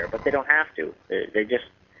better tire. But they don't have to. They just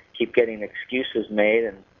keep getting excuses made,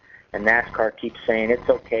 and NASCAR keeps saying it's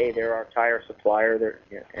okay. They're our tire supplier.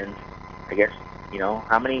 And I guess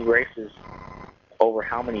how many races over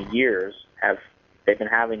how many years have they been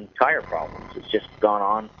having tire problems? It's just gone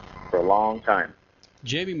on for a long time.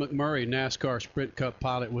 Jamie McMurray, NASCAR Sprint Cup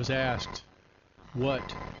pilot, was asked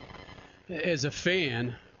as a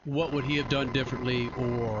fan, what would he have done differently,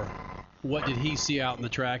 or what did he see out in the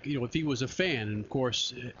track? If he was a fan, and of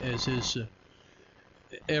course, as his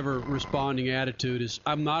ever-responding attitude is,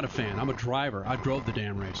 I'm not a fan, I'm a driver. I drove the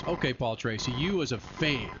damn race. Okay, Paul Tracy, you as a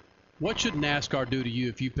fan, what should NASCAR do to you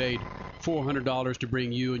if you paid $400 to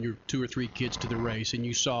bring you and your 2 or 3 kids to the race, and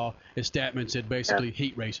you saw, as Statman said, basically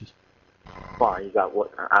heat races? Well, you got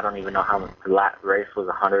I don't even know how much the race was,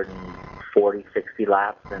 140, 60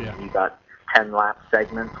 laps, and you got 10 lap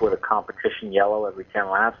segments with a competition yellow every 10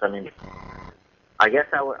 laps. I mean, I guess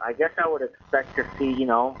I would expect to see,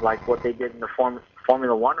 like what they did in the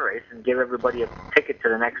Formula One race, and give everybody a ticket to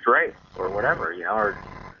the next race or whatever, or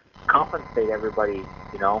compensate everybody,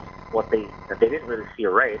 if they didn't really see a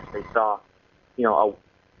race, they saw,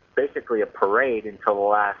 basically a parade until the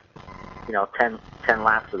last, 10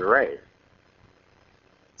 laps of the race.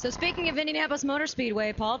 So speaking of Indianapolis Motor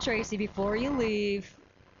Speedway, Paul Tracy, before you leave,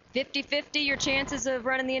 50-50 your chances of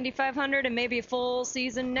running the Indy 500 and maybe a full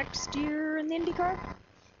season next year in the IndyCar?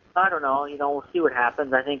 I don't know. We'll see what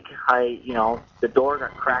happens. I think the door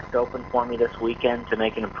got cracked open for me this weekend to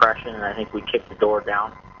make an impression, and I think we kicked the door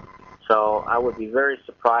down. So I would be very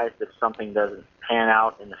surprised if something doesn't pan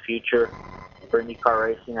out in the future for IndyCar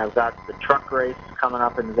racing. I've got the truck race coming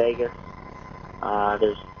up in Vegas.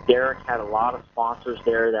 Derek had a lot of sponsors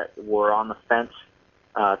there that were on the fence,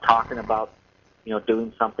 talking about,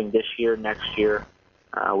 doing something this year, next year.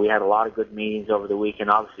 We had a lot of good meetings over the weekend.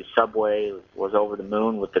 Obviously, Subway was over the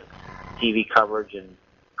moon with the TV coverage and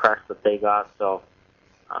press that they got. So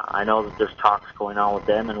I know that there's talks going on with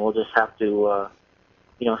them, and we'll just have to,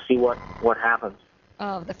 see what happens.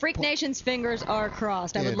 Oh, the Freak Nation's fingers are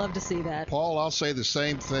crossed. I would love to see that. Paul, I'll say the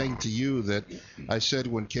same thing to you that I said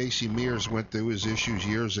when Casey Mears went through his issues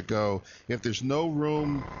years ago. If there's no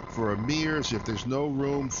room for a Mears, if there's no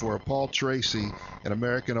room for a Paul Tracy, an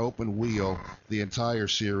American Open wheel, the entire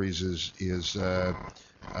series is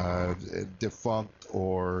defunct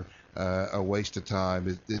or a waste of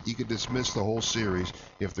time. You could dismiss the whole series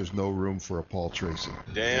if there's no room for a Paul Tracy.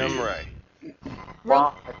 Damn right.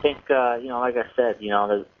 Well, I think, like I said,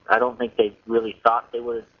 I don't think they really thought they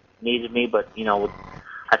would have needed me, but,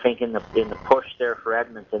 I think in the push there for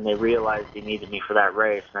Edmonton, they realized they needed me for that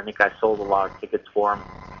race, and I think I sold a lot of tickets for them,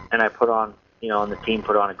 and I put on, and the team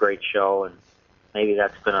put on a great show, and maybe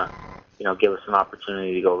that's going to, give us an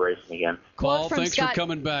opportunity to go racing again. Paul, thanks for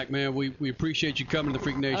coming back, man. We appreciate you coming to the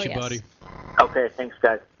Freak Nation, buddy. Okay, thanks,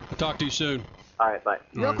 guys. I'll talk to you soon. All right, bye.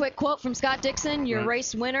 Real quick quote from Scott Dixon, your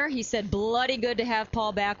race winner. He said, bloody good to have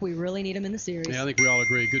Paul back. We really need him in the series. Yeah, I think we all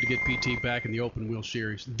agree. Good to get PT back in the Open Wheel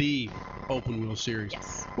Series. The Open Wheel Series.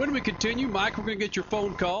 Yes. When we continue, Mike, we're going to get your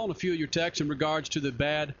phone call and a few of your texts in regards to the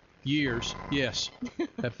bad years. Yes.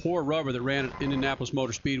 That poor rubber that ran at Indianapolis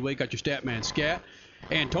Motor Speedway got your stat man scat.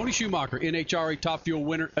 And Tony Schumacher, NHRA Top Fuel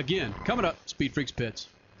winner again. Coming up, Speed Freaks Pits.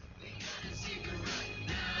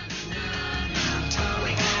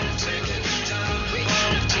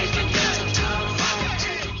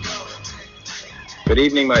 Good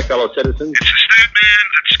evening, my fellow citizens. It's the Statman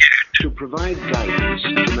that's scared. To provide guidance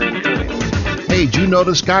to mankind. Hey, did you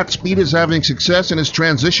notice Scott Speed is having success in his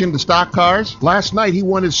transition to stock cars? Last night, he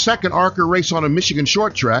won his second ARCA race on a Michigan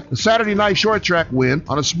short track. The Saturday night short track win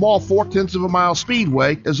on a small 0.4 of a mile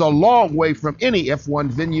speedway is a long way from any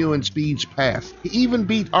F1 venue in Speed's path. He even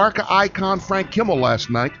beat ARCA icon Frank Kimmel last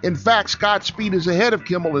night. In fact, Scott Speed is ahead of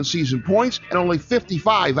Kimmel in season points and only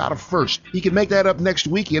 55 out of first. He can make that up next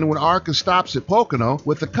weekend when ARCA stops at Pocono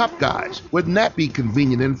with the Cup guys. Wouldn't that be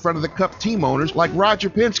convenient in front of the Cup team owners like Roger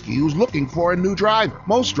Penske, who's looking for a new driver?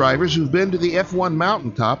 Most drivers who've been to the F1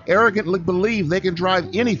 mountaintop arrogantly believe they can drive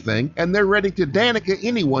anything, and they're ready to Danica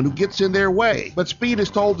anyone who gets in their way. But Speed has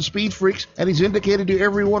told the Speed Freaks, and he's indicated to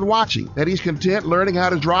everyone watching, that he's content learning how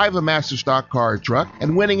to drive a master stock car truck,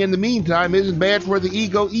 and winning in the meantime isn't bad for the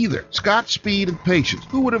ego either. Scott Speed and patience.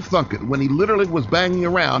 Who would have thunk it when he literally was banging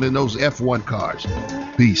around in those F1 cars?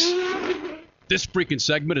 Peace. This freaking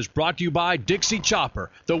segment is brought to you by Dixie Chopper,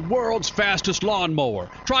 the world's fastest lawnmower.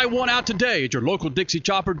 Try one out today at your local Dixie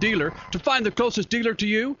Chopper dealer. To find the closest dealer to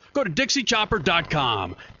you, go to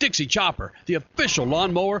DixieChopper.com. Dixie Chopper, the official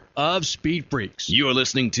lawnmower of Speed Freaks. You're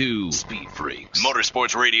listening to Speed Freaks,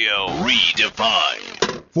 Motorsports Radio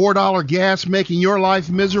redefined. $4 gas making your life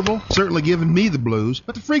miserable? Certainly giving me the blues.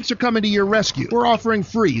 But the Freaks are coming to your rescue. We're offering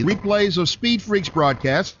free replays of Speed Freaks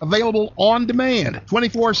broadcasts available on demand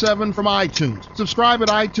 24/7 from iTunes. Subscribe at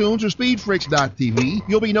iTunes or SpeedFreaks.tv.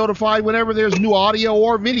 You'll be notified whenever there's new audio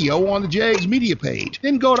or video on the JAGS media page.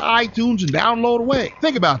 Then go to iTunes and download away.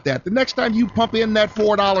 Think about that the next time you pump in that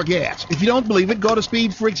 $4 gas. If you don't believe it, go to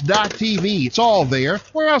SpeedFreaks.tv. It's all there.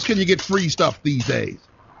 Where else can you get free stuff these days?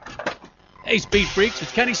 Hey, Speed Freaks,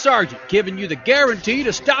 it's Kenny Sargent giving you the guarantee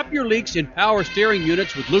to stop your leaks in power steering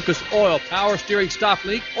units with Lucas Oil Power Steering Stop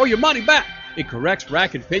Leak or your money back. It corrects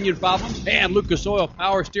rack and pinion problems, and Lucas Oil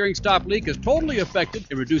Power Steering Stop Leak is totally effective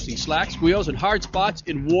in reducing slack, squeals, and hard spots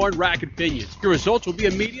in worn rack and pinions. Your results will be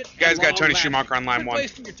immediate. You guys got Tony Schumacher on line one.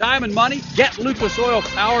 Wasting your time and money? Get Lucas Oil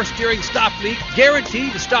Power Steering Stop Leak,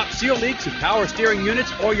 guaranteed to stop seal leaks in power steering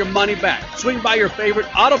units or your money back. Swing by your favorite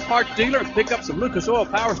auto parts dealer and pick up some Lucas Oil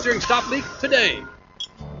Power Steering Stop Leak today.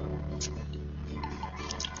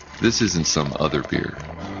 This isn't some other beer.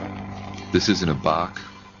 This isn't a Bock,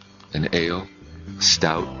 an ale, a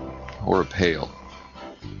stout, or a pale.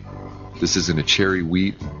 This isn't a cherry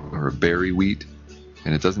wheat or a berry wheat,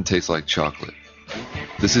 and it doesn't taste like chocolate.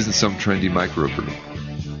 This isn't some trendy microbrew.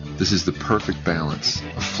 This is the perfect balance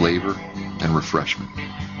of flavor and refreshment.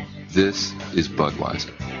 This is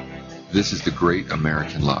Budweiser. This is the Great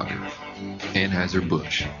American Lager.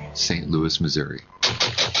 Anheuser-Busch, St. Louis, Missouri.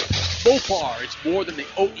 Mopar is more than the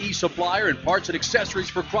OE supplier in parts and accessories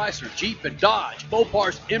for Chrysler, Jeep, and Dodge.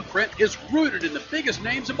 Mopar's imprint is rooted in the biggest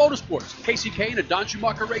names in motorsports. Casey Kane and Don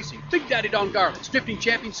Schumacher Racing, Big Daddy Don Garlits, 15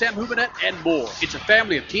 champion Sam Hubinette, and more. It's a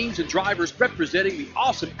family of teams and drivers representing the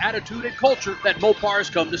awesome attitude and culture that Mopar has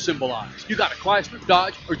come to symbolize. You got a Chrysler,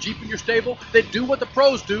 Dodge, or Jeep in your stable? Then do what the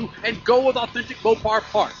pros do and go with authentic Mopar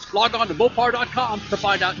parts. Log on to Mopar.com to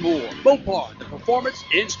find out more. Mopar, the performance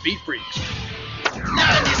in Speed Freaks.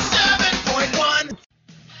 97.1.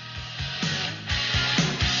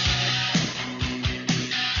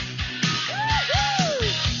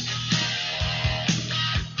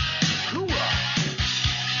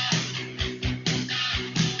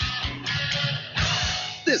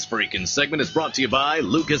 freaking segment is brought to you by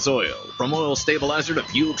Lucas Oil. From oil stabilizer to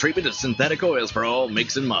fuel treatment to synthetic oils for all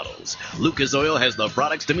makes and models, Lucas Oil has the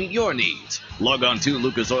products to meet your needs. Log on to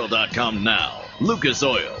lucasoil.com now. Lucas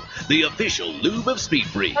Oil, the official lube of Speed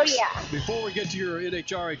Freaks. Oh, yeah. Before we get to your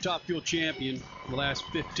NHRA Top Fuel champion for the last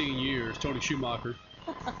 15 years, Tony Schumacher,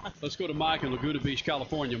 let's go to Mike in Laguna Beach,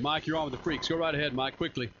 California. Mike, you're on with the Freaks. Go right ahead, Mike,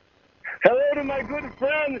 quickly. Hello to my good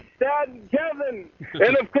friends, Stad and Kevin,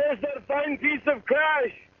 and of course that fine piece of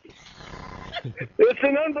Crash. It's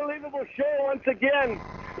an unbelievable show once again.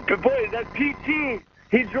 But boy, that PT,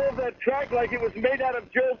 he drove that track like it was made out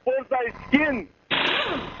of Joe Forsythe's skin.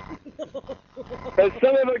 That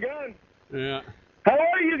son of a gun. Yeah. How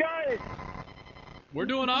are you guys? We're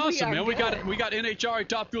doing awesome, man. We got NHRA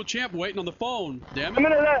Top Fuel champ waiting on the phone. Damn it. I'm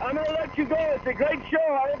gonna let you go. It's a great show.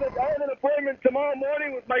 I have an appointment tomorrow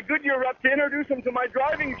morning with my Goodyear rep to introduce him to my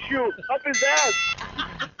driving shoe up his ass.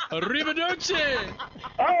 Arrivederci.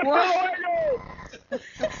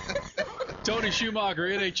 Tony Schumacher,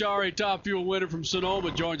 NHRA Top Fuel winner from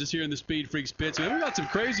Sonoma, joins us here in the Speed Freaks pits. Man, we got some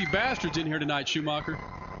crazy bastards in here tonight, Schumacher.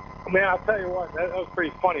 Man, I'll tell you what, that was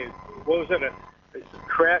pretty funny. What was it?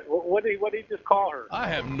 What did he just call her? I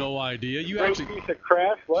have no idea. You Great actually piece of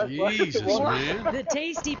crash. What? Jesus, man. The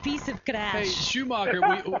tasty piece of crash. Hey, Schumacher,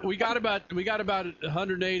 we got about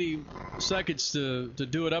 180 seconds to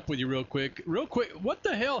do it up with you real quick. What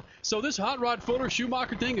the hell? So this Hot Rod Fuller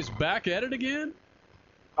Schumacher thing is back at it again?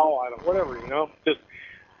 Oh, I don't. Whatever, you know. Just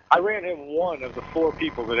I ran him one of the 4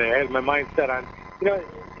 people today. I had my mind set on. You know,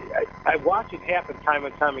 I watch it happen time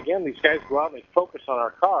and time again. These guys go out and they focus on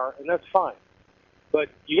our car, and that's fine. But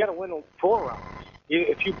you got to win 4 rounds.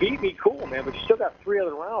 If you beat me, cool, man. But you still got 3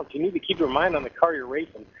 other rounds. You need to keep your mind on the car you're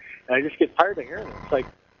racing. And I just get tired of hearing it. It's like,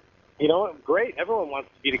 you know, great. Everyone wants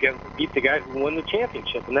to beat the guys who win the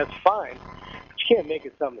championship, and that's fine. But you can't make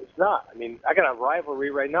it something it's not. I mean, I got a rivalry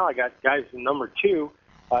right now. I got guys in number 2,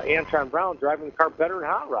 Antron Brown, driving the car better than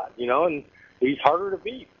Hot Rod, you know, and he's harder to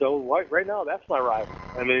beat. So right now, that's my rival.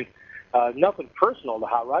 I mean, nothing personal to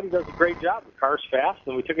Hot Rod. He does a great job. The car's fast,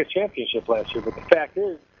 and we took a championship last year. But the fact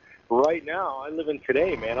is, right now, I live in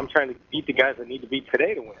today, man. I'm trying to beat the guys I need to beat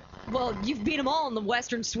today to win. Well, you've beat them all in the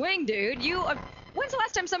Western Swing, dude. When's the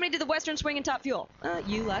last time somebody did the Western Swing in Top Fuel?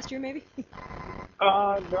 You last year, maybe?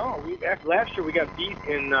 No. Last year we got beat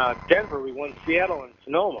in Denver. We won Seattle and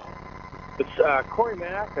Sonoma. But Corey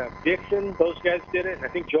Mack, Dixon, those guys did it, and I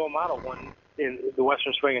think Joe Amato won in the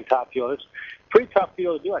Western Swing and Top Fuel. It's a pretty tough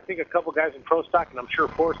deal to do. I think a couple guys in Pro Stock, and I'm sure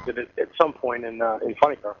Forrest did it at some point in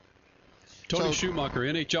Funny Car. Tony Schumacher,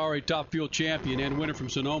 NHRA Top Fuel champion and winner from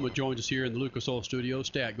Sonoma, joins us here in the Lucas Oil Studio.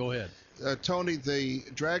 Stat, go ahead. Tony, the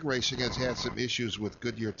drag racing has had some issues with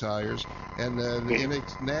Goodyear tires, and the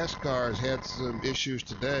NASCAR has had some issues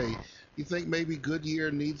today. You think maybe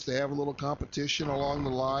Goodyear needs to have a little competition along the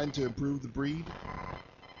line to improve the breed?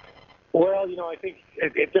 Well, you know, I think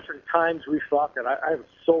at different times we thought that I'm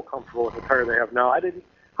so comfortable with the tire they have now.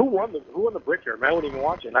 Who won the Brickyard? I wasn't even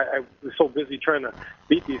watching. I was so busy trying to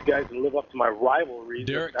beat these guys and live up to my rivalries.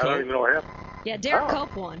 Derek I don't even know what happened. Yeah, Derek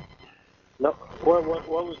Cope won. No,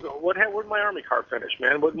 where'd my Army car finish,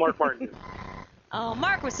 man? What did Mark Martin do? Oh,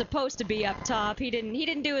 Mark was supposed to be up top. He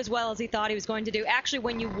didn't do as well as he thought he was going to do. Actually,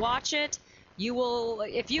 when you watch it, you will,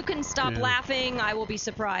 if you can stop laughing, I will be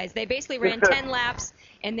surprised. They basically ran 10 laps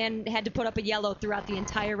and then had to put up a yellow throughout the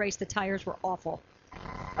entire race. The tires were awful.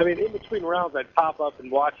 I mean, in between rounds, I'd pop up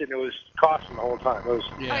and watch it, and it was caution the whole time. It was,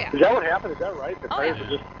 Is that what happened? Is that right? The tires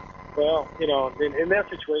were just, well, you know, in that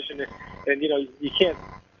situation, and you know, you can't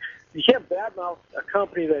badmouth a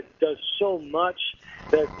company that does so much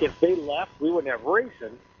that if they left, we wouldn't have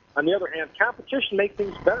racing. On the other hand, competition makes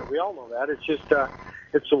things better. We all know that. It's just,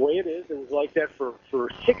 it's the way it is. It was like that for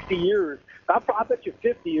 60 years. I bet you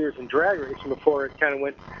 50 years in drag racing before it kind of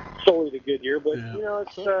went solely to Goodyear. But, you know,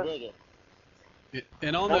 it's...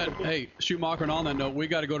 And on that, hey, Schumacher, and on that note, we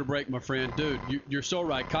got to go to break, my friend. Dude, you're so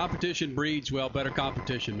right. Competition breeds, well, better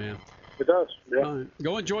competition, man. It does, yeah. All right.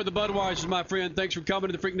 Go enjoy the Budweisers, my friend. Thanks for coming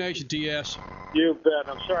to the Freak Nation, TS. You bet.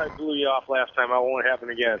 I'm sorry I blew you off last time. I won't happen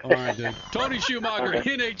again. All right, dude. Tony Schumacher,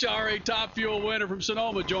 NHRA Top Fuel winner from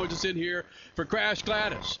Sonoma, joins us in here for Crash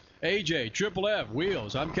Gladys, AJ, Triple F,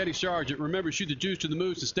 Wheels. I'm Kenny Sargent. Remember, shoot the juice to the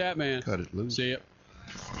moose, the stat man. Cut it loose. See ya.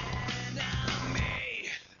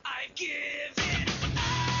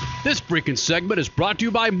 This freaking segment is brought to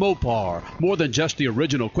you by Mopar. More than just the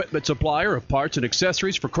original equipment supplier of parts and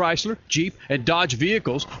accessories for Chrysler, Jeep, and Dodge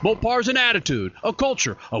vehicles, Mopar is an attitude, a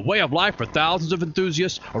culture, a way of life for thousands of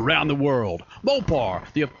enthusiasts around the world. Mopar,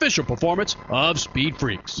 the official performance of Speed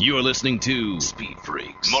Freaks. You're listening to Speed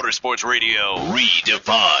Freaks, Motorsports Radio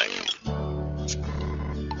Redefined.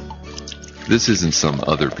 This isn't some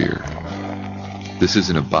other beer. This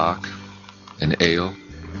isn't a bock, an ale,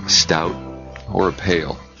 a stout, or a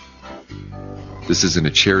pale. This isn't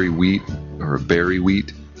a cherry wheat or a berry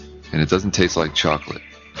wheat, and it doesn't taste like chocolate.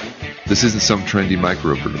 This isn't some trendy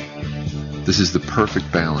microbrew. This is the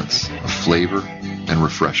perfect balance of flavor and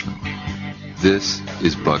refreshment. This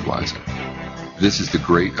is Budweiser. This is the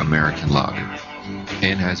great American lager.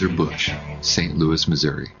 Anheuser-Busch, St. Louis,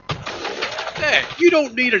 Missouri. Hey, you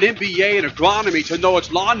don't need an MBA in agronomy to know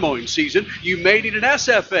it's lawn mowing season. You may need an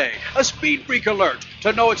SFA, a Speed Freak alert,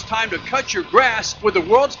 to know it's time to cut your grass with the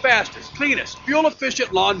world's fastest, cleanest,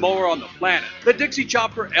 fuel-efficient lawnmower on the planet. The Dixie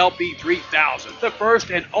Chopper LP3000, the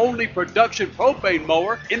first and only production propane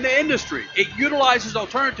mower in the industry. It utilizes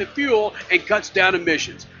alternative fuel and cuts down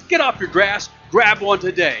emissions. Get off your grass. Grab one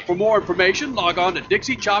today. For more information, log on to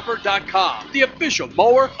DixieChopper.com, the official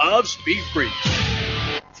mower of Speed Freaks.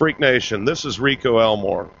 Freak Nation, this is Rico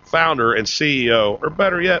Elmore, founder and CEO, or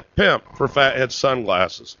better yet, pimp for Fathead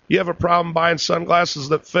Sunglasses. You have a problem buying sunglasses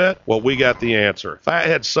that fit? Well, we got the answer.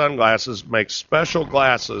 Fathead Sunglasses makes special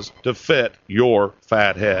glasses to fit your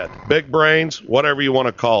fat head. Big brains, whatever you want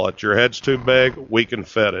to call it. Your head's too big, we can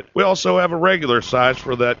fit it. We also have a regular size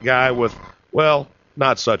for that guy with, well,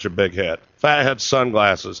 not such a big head. Fathead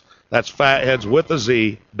Sunglasses. That's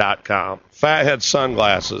fatheadswithaz.com. Fathead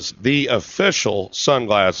Sunglasses, the official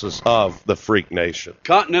sunglasses of the Freak Nation.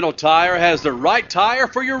 Continental Tire has the right tire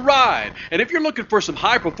for your ride. And if you're looking for some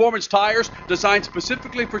high-performance tires designed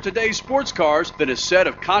specifically for today's sports cars, then a set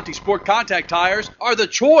of Conti Sport Contact tires are the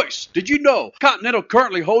choice. Did you know Continental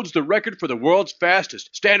currently holds the record for the world's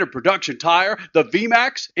fastest standard production tire, the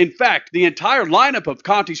VMAX? In fact, the entire lineup of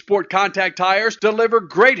Conti Sport Contact tires deliver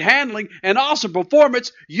great handling and awesome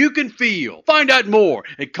performance you can feel. Find out more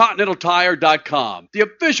at ContinentalTire.com, the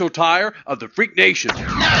official tire of the Freak Nation.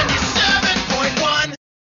 97.